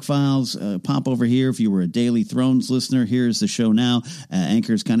Knapsack Files. Pop over here. If you were a Daily Thrones listener, here's the show now.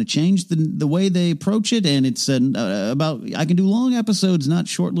 Anchor's kind of changed the way they approach it, and it's I can do long episodes, not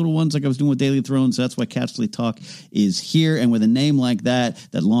short little ones like I was doing with Daily Thrones. So that's why Casterly Talk is here. And with a name like that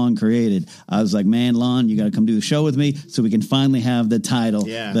Lon created, I was like, man, Lon, you got to come do the show with me so we can finally have the title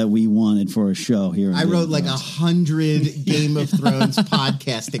that we wanted for a show here. I wrote like 100 Game of Thrones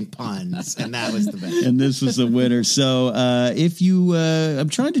podcasting puns, and that was the best. And this was the winner. So if you, I'm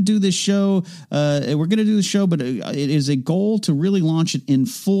trying to do this show. We're going to do the show, but it is a goal to really launch it in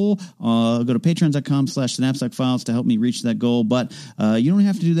full. Go to patreon.com/the Knapsack Talk Files to help me reach that goal. But you don't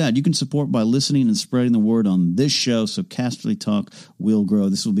have to do that. You can support by listening and spreading the word on this show so Casterly Talk will grow.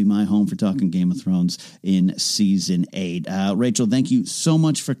 This will be my home for talking Game of Thrones in Season 8. Rachel, thank you so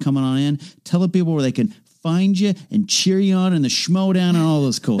much for coming on in. Tell the people where they can find you and cheer you on in the Schmodown and all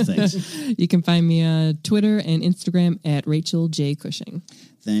those cool things. You can find me on Twitter and Instagram at Rachel J. Cushing.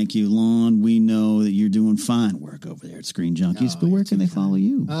 Thank you, Lon. We know that you're doing fine work over there at Screen Junkies, but where can they follow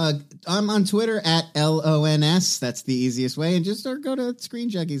you? I'm on Twitter at LONS. That's the easiest way. And just go to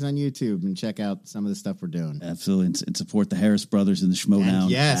Screen Junkies on YouTube and check out some of the stuff we're doing. Absolutely. And support the Harris brothers in the Schmodown.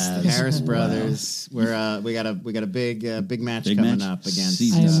 Yes, the Harris brothers. We got a big match coming up against.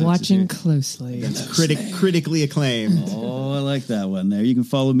 I am watching closely. Critically acclaimed. Oh, I like that one there. You can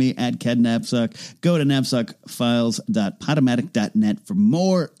follow me at Ken Napzok. Go to napzokfiles.podomatic.net for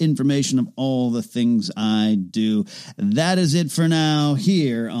more information of all the things I do. That is it for now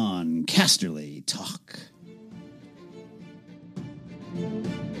here on Casterly Talk.